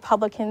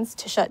Republicans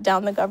to shut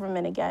down the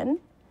government again.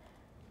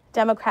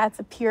 Democrats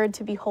appeared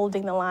to be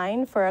holding the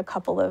line for a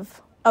couple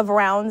of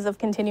rounds of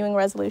continuing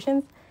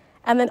resolutions.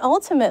 And then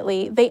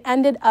ultimately, they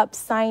ended up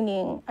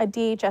signing a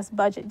DHS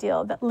budget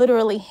deal that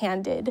literally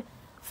handed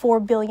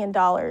 $4 billion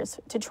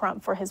to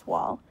Trump for his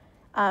wall.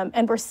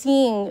 And we're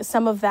seeing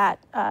some of that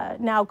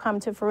now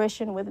come to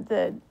fruition with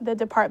the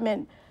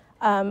Department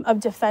of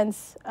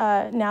Defense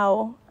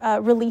now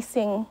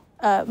releasing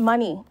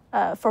money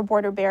for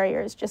border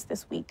barriers just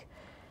this week.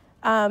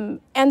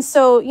 And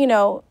so, you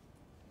know,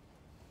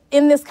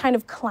 in this kind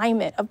of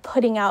climate of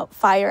putting out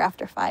fire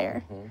after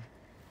fire,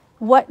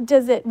 what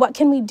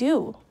can we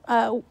do,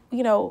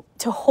 you know,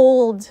 to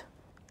hold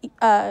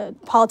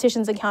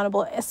politicians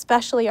accountable,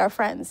 especially our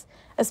friends,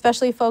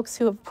 especially folks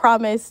who have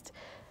promised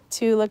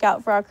to look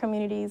out for our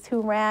communities,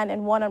 who ran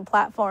and won on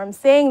platforms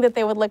saying that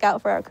they would look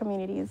out for our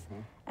communities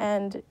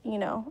and, you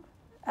know,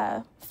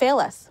 fail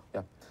us.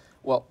 Yeah.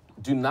 Well,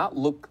 do not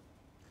look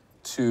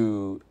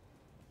to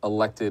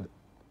elected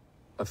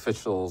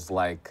officials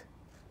like,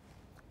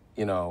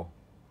 you know,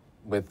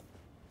 with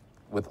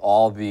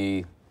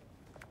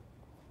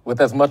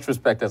as much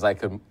respect as I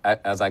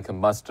can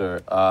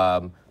muster,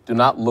 do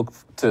not look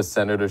to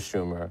Senator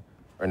Schumer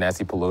or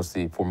Nancy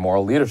Pelosi for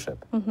moral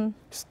leadership.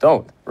 Just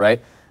don't,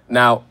 right?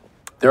 Now,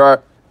 there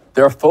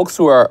are folks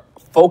who are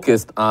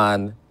focused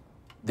on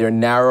their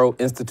narrow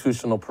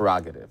institutional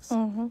prerogatives,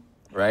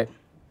 right?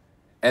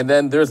 And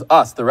then there's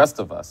us, the rest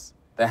of us,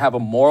 that have a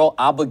moral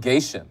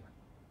obligation,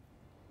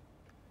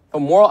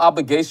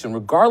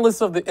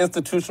 regardless of the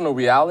institutional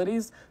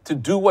realities, to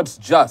do what's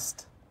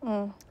just,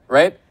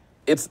 right?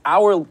 It's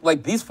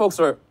these folks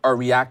are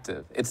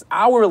reactive. It's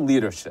our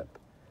leadership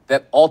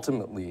that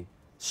ultimately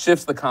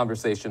shifts the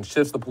conversation,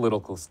 shifts the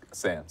political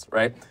stance,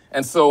 right?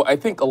 And so I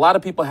think a lot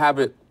of people have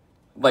it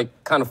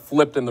kind of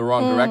flipped in the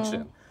wrong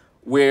direction,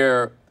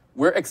 where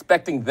we're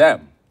expecting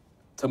them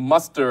to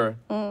muster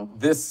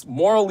this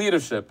moral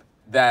leadership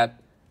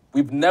that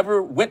we've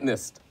never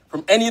witnessed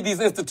from any of these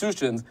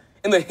institutions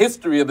in the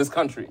history of this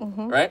country,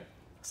 right?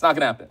 It's not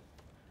gonna happen.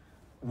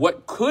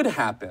 What could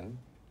happen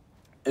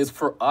is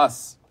for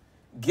us,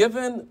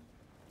 given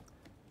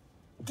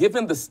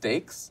the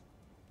stakes,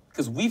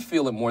 because we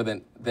feel it more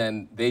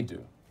than they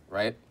do,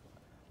 right?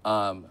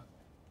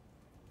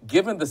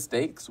 Given the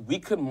stakes, we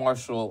could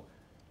marshal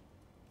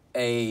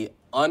a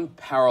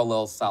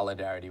unparalleled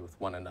solidarity with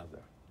one another,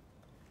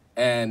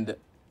 and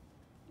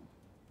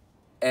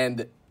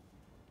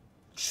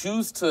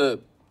choose to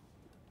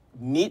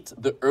meet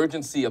the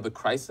urgency of the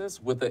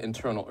crisis with the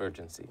internal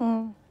urgency.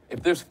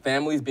 If there's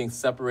families being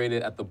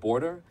separated at the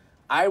border,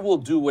 I will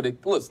do what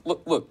it...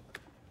 Look.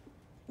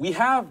 We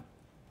have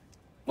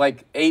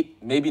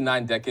 8, maybe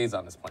 9 decades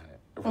on this planet,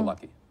 if we're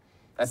lucky.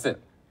 That's it.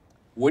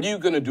 What are you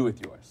going to do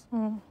with yours?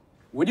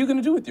 What are you going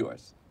to do with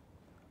yours?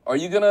 Are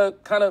you going to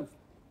kind of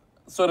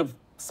sort of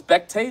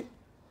spectate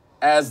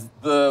as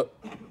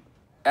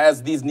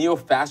these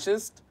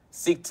neo-fascists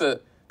seek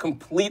to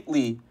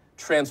completely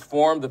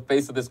transform the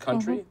face of this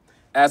country,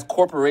 as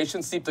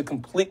corporations seek to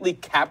completely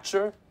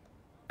capture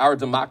our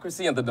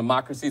democracy and the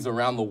democracies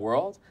around the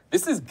world?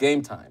 This is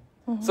game time.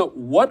 So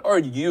what are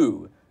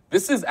you?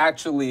 This is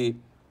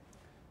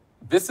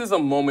a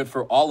moment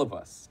for all of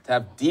us to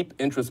have deep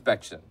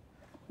introspection.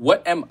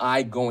 What am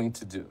I going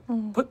to do?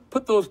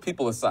 Put those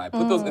people aside,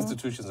 put those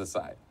institutions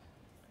aside.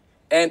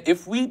 And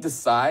if we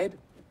decide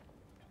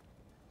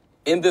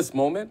in this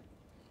moment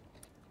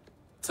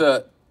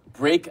to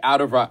break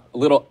out of our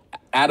little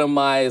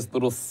atomized,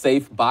 little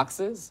safe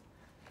boxes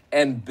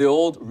and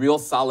build real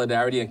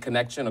solidarity and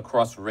connection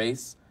across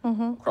race,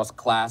 across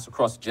class,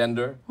 across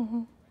gender,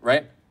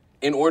 right?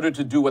 In order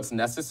to do what's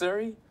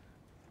necessary,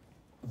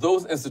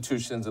 those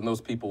institutions and those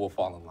people will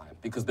fall in line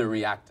because they're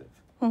reactive.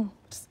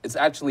 It's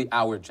actually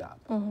our job.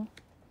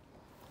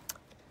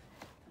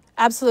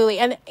 Absolutely.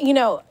 And, you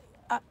know,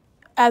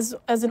 as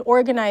an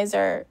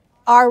organizer,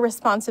 our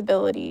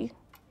responsibility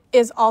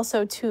is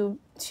also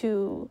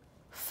to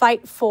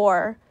fight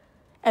for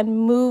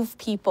and move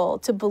people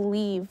to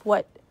believe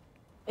what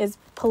is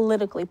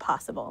politically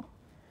possible.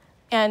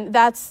 And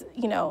that's,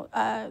 you know,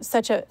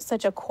 such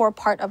a core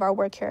part of our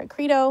work here at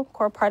CREDO,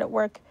 core part at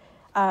work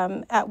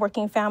at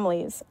Working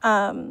Families.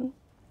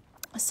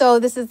 So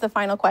this is the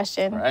final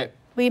question. Right.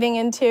 Leading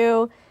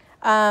into...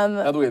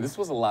 By the way, this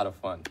was a lot of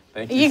fun.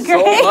 Thank you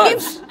so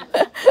much.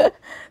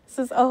 This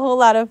is a whole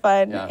lot of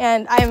fun. Yeah.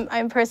 And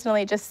I'm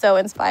personally just so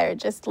inspired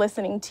just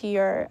listening to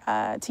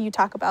you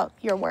talk about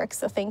your work.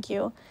 So thank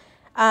you.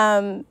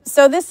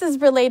 So this is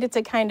related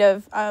to kind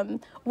of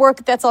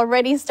work that's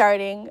already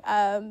starting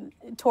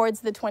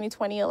towards the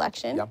 2020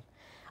 election.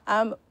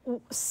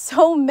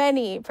 So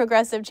many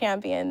progressive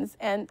champions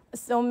and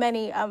so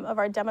many of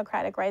our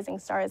Democratic rising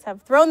stars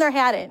have thrown their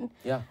hat in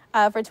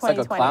for 2020. It's like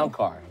a clown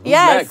car. Who's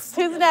yes, next?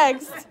 Who's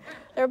next?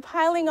 They're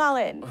piling all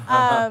in.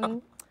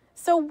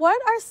 So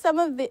what are some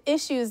of the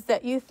issues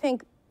that you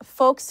think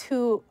folks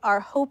who are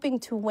hoping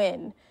to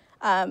win,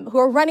 who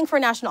are running for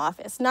national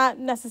office, not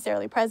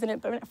necessarily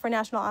president, but for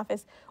national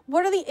office,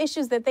 what are the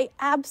issues that they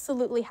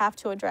absolutely have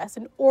to address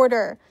in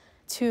order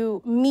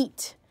to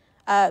meet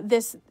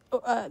this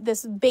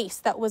base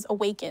that was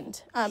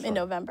awakened in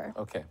November?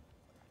 Okay.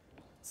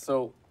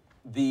 So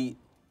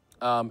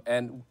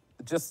and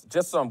just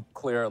so I'm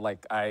clear,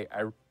 like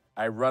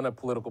I run a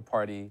political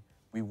party.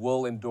 We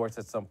will endorse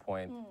at some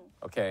point.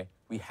 Okay,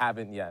 we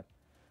haven't yet,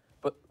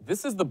 but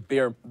this is the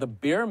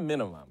bare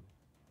minimum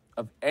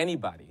of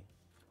anybody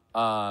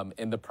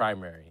in the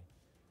primary.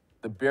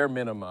 The bare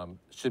minimum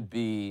should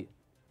be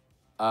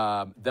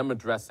them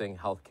addressing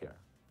healthcare,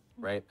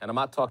 right? And I'm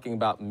not talking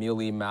about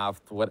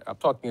mealy-mouthed. I'm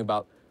talking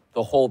about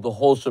the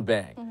whole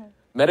shebang.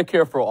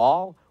 Medicare for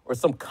all, or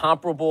some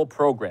comparable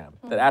program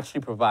that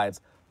actually provides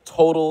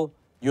total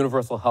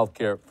universal health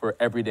care for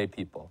everyday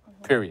people,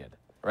 period,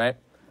 right?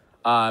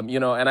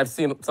 And I've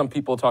seen some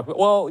people talk about,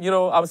 well,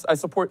 I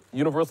support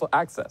universal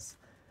access.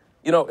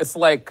 It's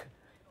like,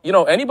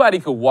 anybody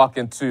could walk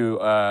into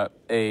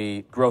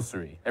a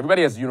grocery.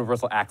 Everybody has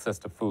universal access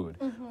to food.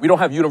 We don't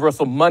have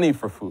universal money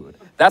for food.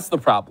 That's the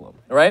problem,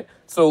 right?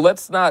 So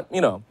let's not,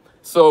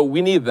 so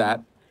we need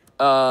that.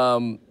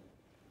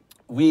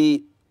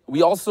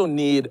 We also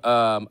need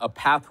a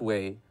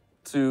pathway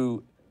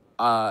from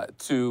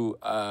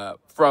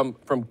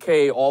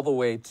K all the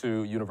way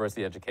to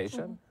university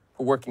education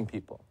for working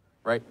people,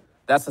 right?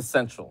 That's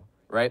essential,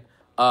 right?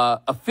 A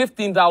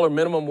 $15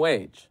 minimum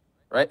wage,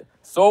 right?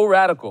 So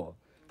radical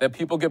that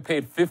people get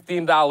paid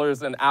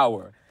 $15 an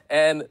hour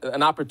and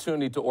an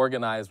opportunity to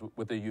organize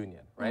with a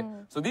union, right?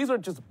 So these are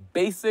just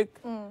basic.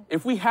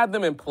 If we had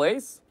them in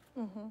place,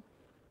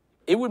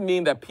 it would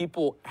mean that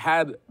people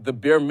had the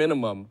bare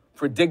minimum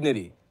for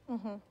dignity,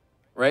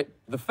 right?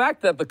 The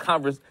fact that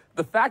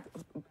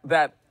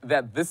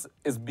that this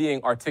is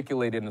being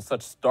articulated in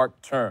such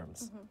stark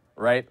terms,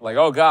 right? Like,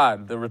 oh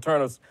God, the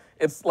return of,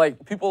 it's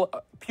like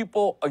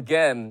people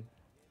again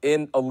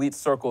in elite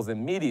circles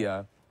in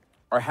media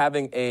are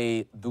having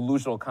a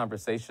delusional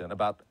conversation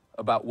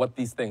about what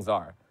these things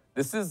are.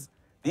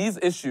 These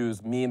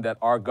issues mean that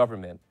our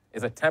government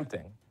is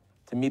attempting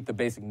to meet the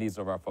basic needs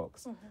of our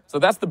folks. So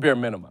that's the bare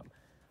minimum.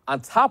 On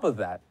top of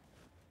that,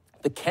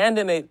 the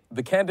candidate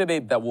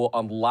that will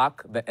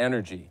unlock the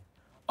energy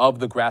of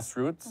the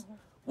grassroots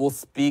will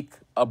speak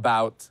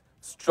about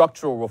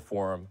structural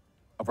reform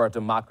of our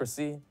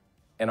democracy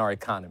and our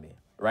economy,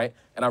 right?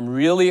 And I'm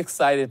really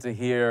excited to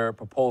hear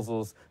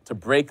proposals to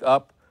break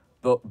up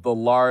the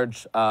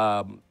large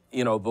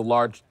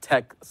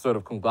tech sort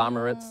of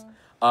conglomerates,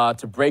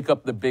 to break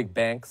up the big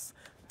banks,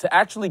 to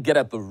actually get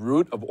at the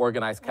root of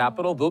organized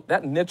capital,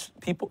 that niche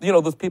people,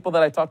 those people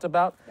that I talked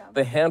about,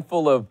 the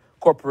handful of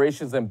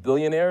corporations and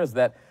billionaires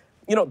that,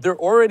 they're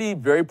already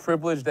very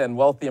privileged and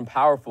wealthy and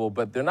powerful,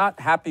 but they're not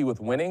happy with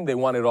winning. They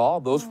want it all,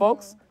 those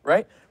folks,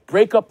 right?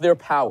 Break up their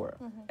power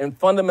in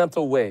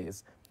fundamental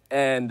ways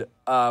and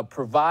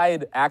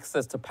provide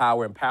access to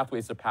power and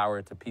pathways to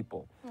power to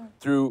people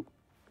through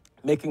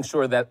making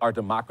sure that our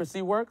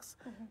democracy works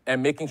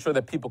and making sure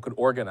that people could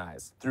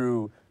organize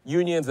through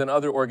unions and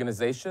other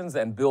organizations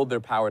and build their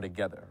power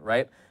together,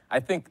 right? I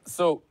think,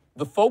 so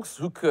the folks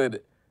who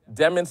could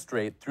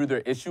demonstrate through their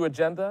issue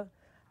agenda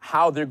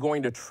how they're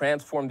going to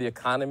transform the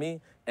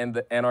economy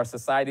and our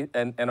society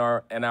and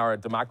our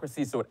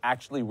democracy so it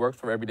actually works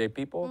for everyday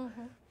people,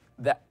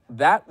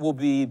 that will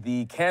be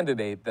the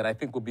candidate that I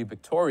think will be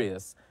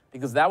victorious,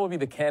 because that will be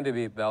the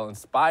candidate that'll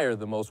inspire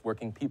the most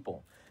working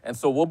people. And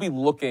so we'll be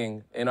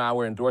looking in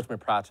our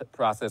endorsement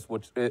process,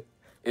 which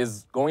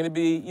is going to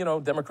be,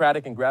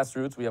 democratic and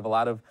grassroots. We have a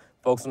lot of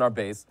folks in our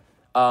base.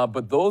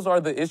 But those are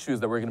the issues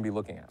that we're going to be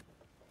looking at.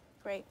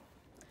 Great.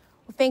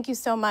 Well, thank you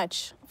so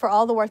much for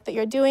all the work that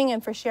you're doing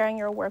and for sharing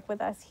your work with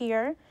us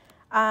here.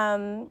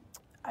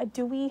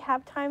 Do we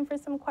have time for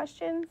some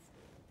questions?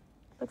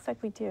 Looks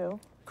like we do.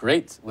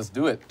 Great. Let's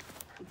do it.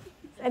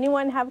 Does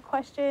anyone have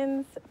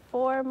questions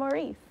for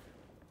Maurice?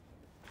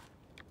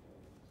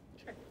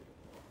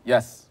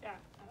 Yes. Yeah,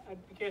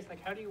 I'd be curious,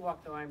 how do you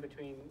walk the line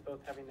between both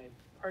having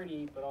a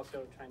party but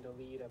also trying to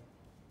lead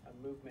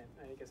a movement?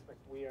 I guess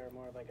we are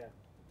more of a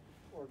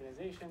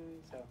organization.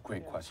 So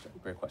Great question.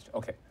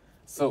 Okay,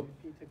 so.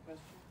 Repeat the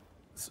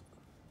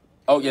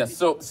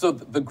question. So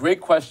the great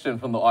question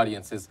from the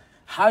audience is,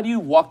 how do you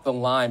walk the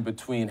line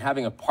between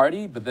having a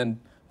party but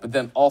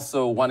then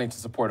also wanting to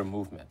support a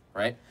movement,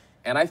 right?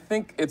 And I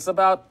think it's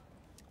about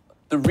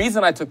the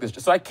reason I took this.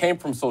 So I came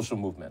from social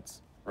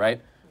movements, right?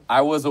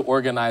 I was an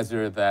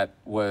organizer that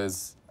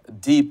was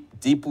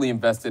deeply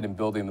invested in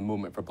building the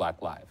movement for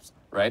Black lives,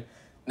 right?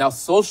 Now,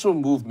 social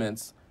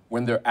movements,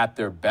 when they're at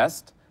their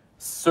best,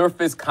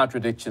 surface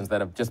contradictions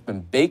that have just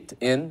been baked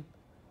in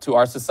to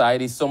our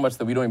society so much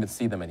that we don't even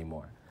see them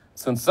anymore.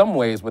 So in some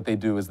ways, what they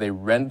do is they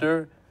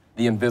render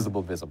the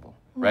invisible visible,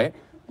 right?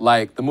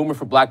 like the movement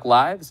for Black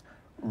Lives,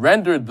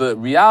 rendered the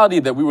reality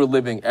that we were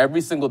living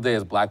every single day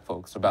as Black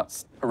folks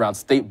around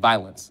state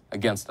violence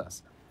against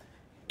us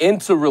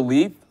into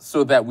relief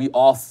so that we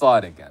all saw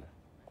it again,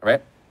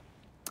 right?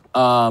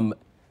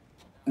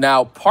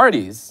 Now,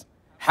 parties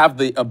have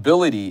the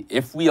ability,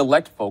 if we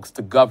elect folks,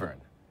 to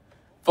govern.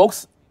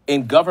 Folks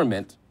in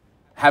government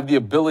have the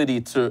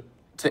ability to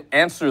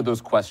answer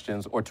those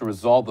questions or to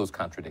resolve those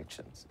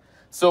contradictions.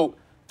 So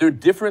there are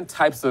different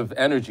types of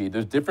energy.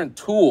 There's different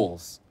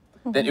tools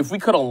that if we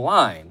could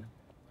align,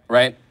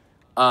 right?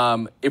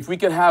 If we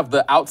could have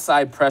the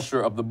outside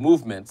pressure of the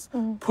movements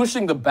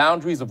pushing the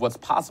boundaries of what's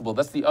possible,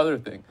 that's the other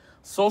thing.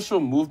 Social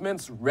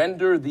movements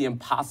render the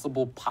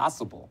impossible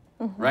possible,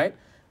 right?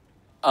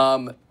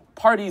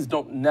 Parties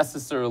don't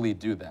necessarily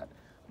do that.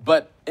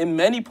 But in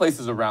many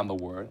places around the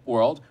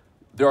world,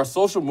 there are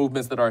social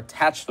movements that are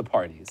attached to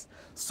parties.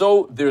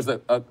 So there's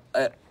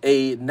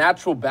a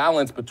natural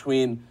balance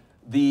between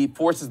the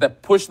forces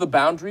that push the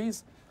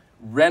boundaries,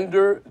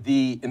 render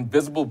the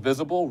invisible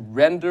visible,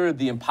 render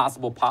the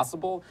impossible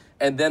possible,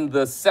 and then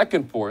the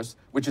second force,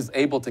 which is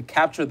able to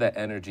capture that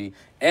energy,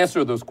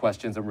 answer those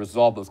questions, and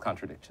resolve those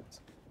contradictions.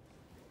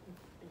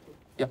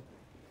 Yeah.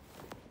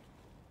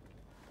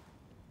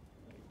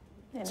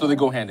 So they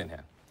go hand in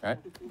hand, right?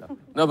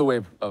 Another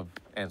way of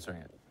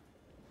answering it.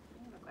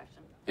 I have a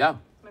question. Yeah.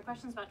 My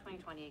question's about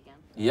 2020 again.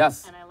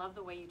 Yes. And I love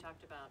the way you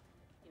talked about,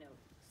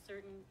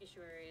 certain issue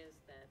areas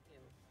that,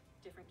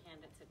 different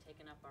candidates have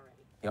taken up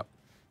already. Yep.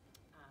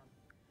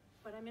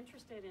 But I'm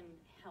interested in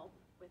help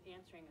with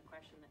answering a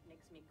question that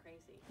makes me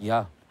crazy.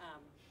 Yeah.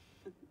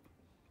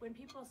 When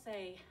people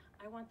say,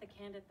 I want the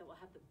candidate that will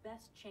have the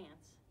best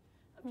chance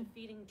of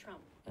defeating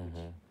Trump,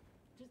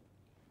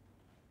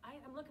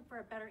 I'm looking for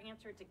a better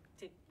answer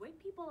to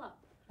wake people up.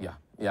 Yeah.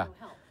 Yeah.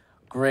 Help.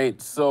 Great.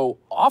 So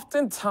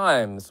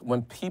oftentimes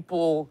when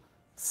people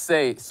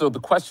say, so the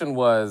question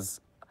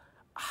was,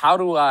 how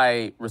do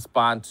I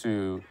respond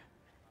to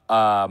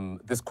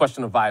this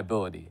question of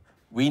viability?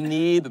 We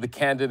need the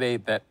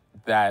candidate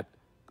that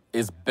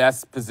is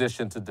best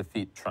positioned to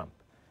defeat Trump.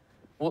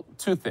 Well,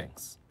 two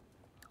things.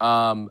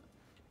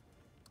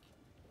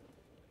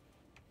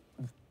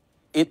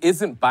 It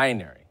isn't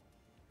binary.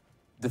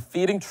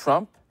 Defeating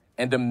Trump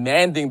and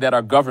demanding that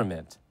our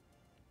government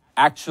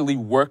actually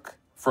work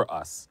for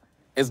us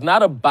is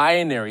not a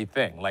binary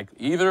thing. Like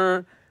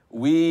either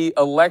we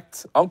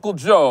elect Uncle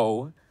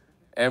Joe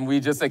and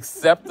we just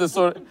accept the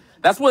sort of,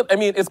 that's what,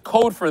 it's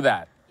code for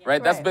that,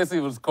 right? That's basically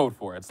what it's code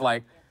for. It's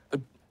like,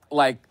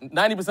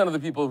 90% of the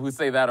people who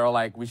say that are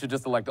like, we should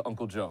just elect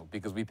Uncle Joe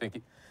because we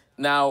think,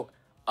 Now,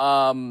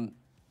 I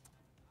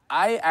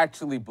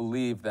actually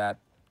believe that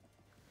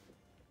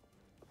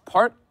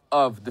part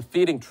of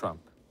defeating Trump,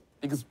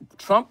 because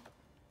Trump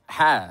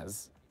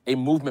has a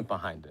movement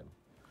behind him,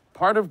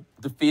 part of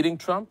defeating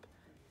Trump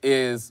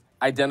is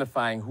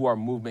identifying who our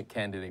movement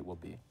candidate will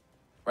be,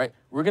 right?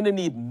 We're gonna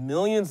need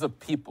millions of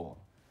people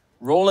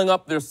rolling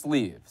up their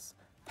sleeves,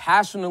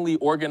 passionately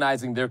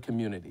organizing their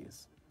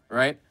communities,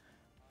 right?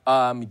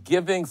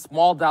 Giving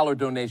small dollar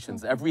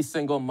donations every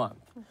single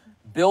month,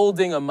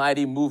 building a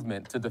mighty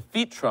movement to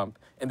defeat Trump,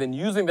 and then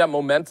using that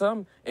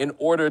momentum in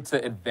order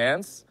to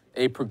advance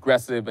a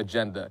progressive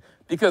agenda.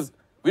 Because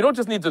we don't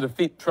just need to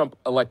defeat Trump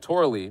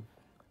electorally,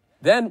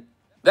 then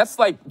that's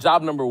like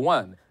job number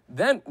one.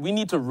 Then we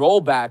need to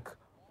roll back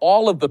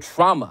all of the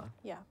trauma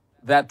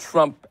that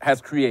Trump has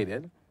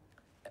created.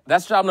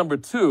 That's job number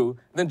two.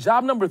 Then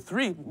job number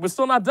three, we're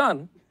still not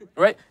done,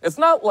 right? It's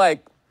not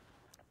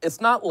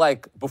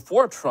like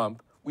before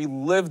Trump, we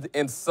lived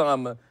in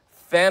some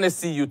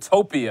fantasy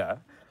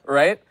utopia,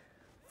 right?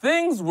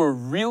 Things were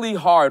really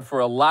hard for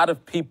a lot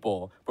of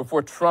people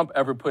before Trump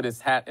ever put his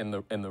hat in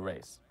the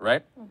race,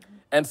 right?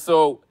 And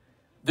so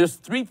there's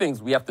three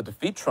things. We have to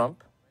defeat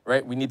Trump,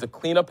 right? We need to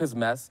clean up his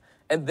mess.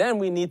 And then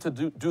we need to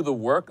do the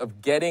work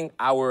of getting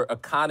our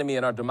economy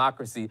and our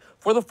democracy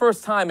for the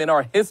first time in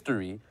our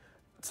history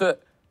to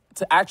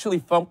actually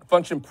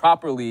function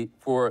properly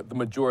for the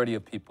majority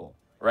of people,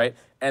 right?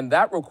 And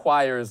that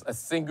requires a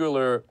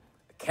singular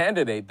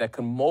candidate that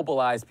can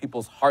mobilize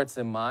people's hearts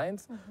and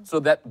minds so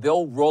that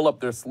they'll roll up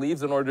their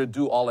sleeves in order to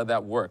do all of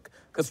that work.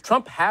 Because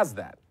Trump has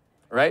that,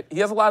 right? He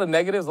has a lot of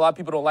negatives. A lot of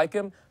people don't like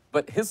him,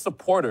 but his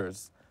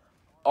supporters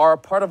are a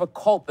part of a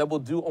cult that will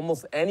do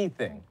almost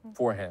anything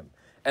for him.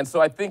 And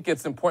so I think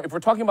it's important. If we're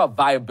talking about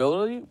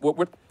viability,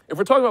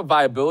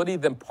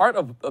 then part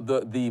of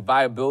the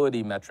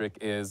viability metric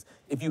is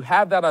if you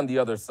have that on the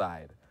other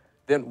side,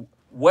 then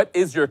what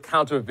is your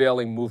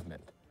countervailing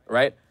movement,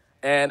 right?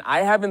 And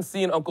I haven't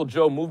seen Uncle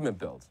Joe movement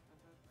build,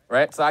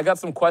 right? So I got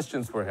some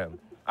questions for him.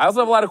 I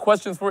also have a lot of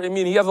questions for him.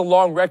 He has a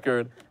long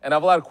record, and I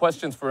have a lot of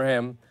questions for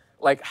him.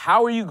 Like,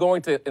 how are you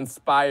going to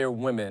inspire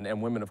women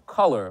and women of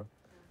color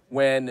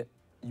when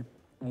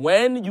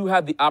you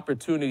have the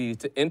opportunity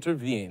to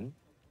intervene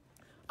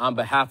on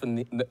behalf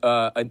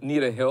of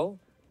Anita Hill,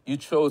 you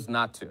chose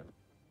not to,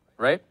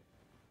 right?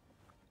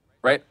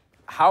 Right?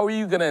 How are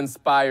you going to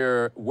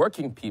inspire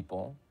working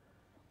people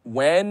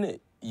when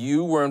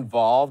you were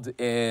involved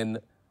in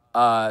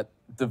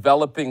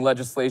developing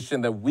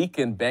legislation that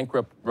weaken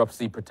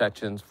bankruptcy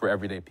protections for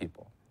everyday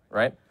people,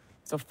 right?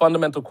 It's a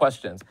fundamental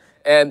question.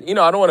 And,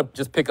 I don't want to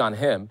just pick on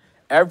him.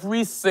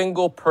 Every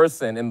single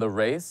person in the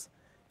race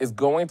is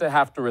going to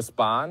have to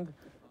respond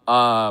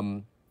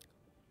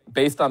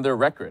based on their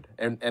record.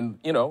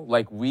 And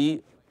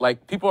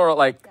people are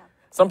like,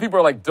 some people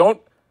are like,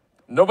 don't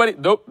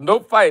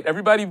fight.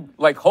 Everybody,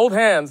 hold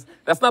hands.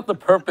 That's not the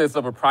purpose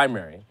of a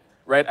primary,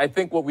 right? I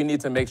think what we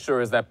need to make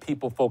sure is that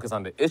people focus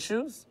on the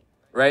issues,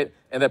 right?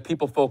 And that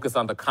people focus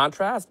on the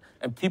contrast,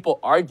 and people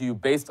argue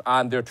based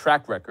on their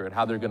track record,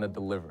 how they're going to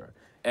deliver.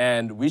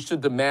 And we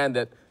should demand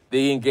that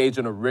they engage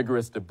in a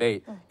rigorous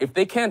debate. If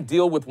they can't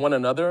deal with one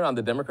another on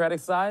the Democratic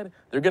side,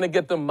 they're going to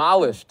get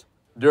demolished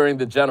during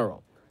the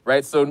general,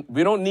 right? So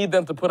we don't need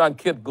them to put on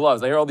kid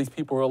gloves. I hear all these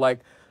people who are like,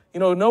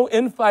 no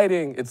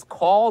infighting. It's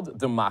called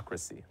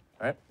democracy,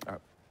 right? All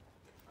right.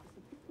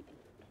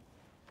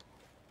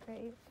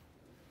 Great.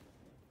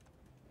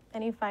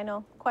 Any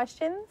final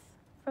questions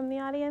from the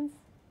audience?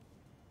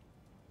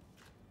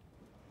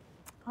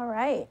 All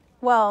right.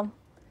 Well,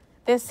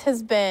 this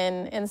has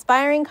been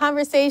inspiring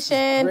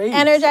conversation,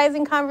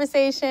 energizing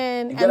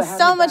conversation, and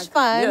so much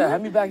fun. Yeah,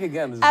 have me back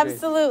again.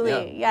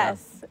 Absolutely,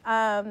 yes.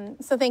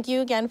 So thank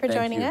you again for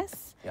joining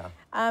us. Yeah.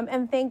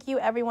 And thank you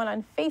everyone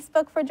on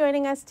Facebook for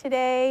joining us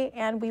today,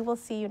 and we will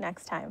see you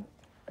next time.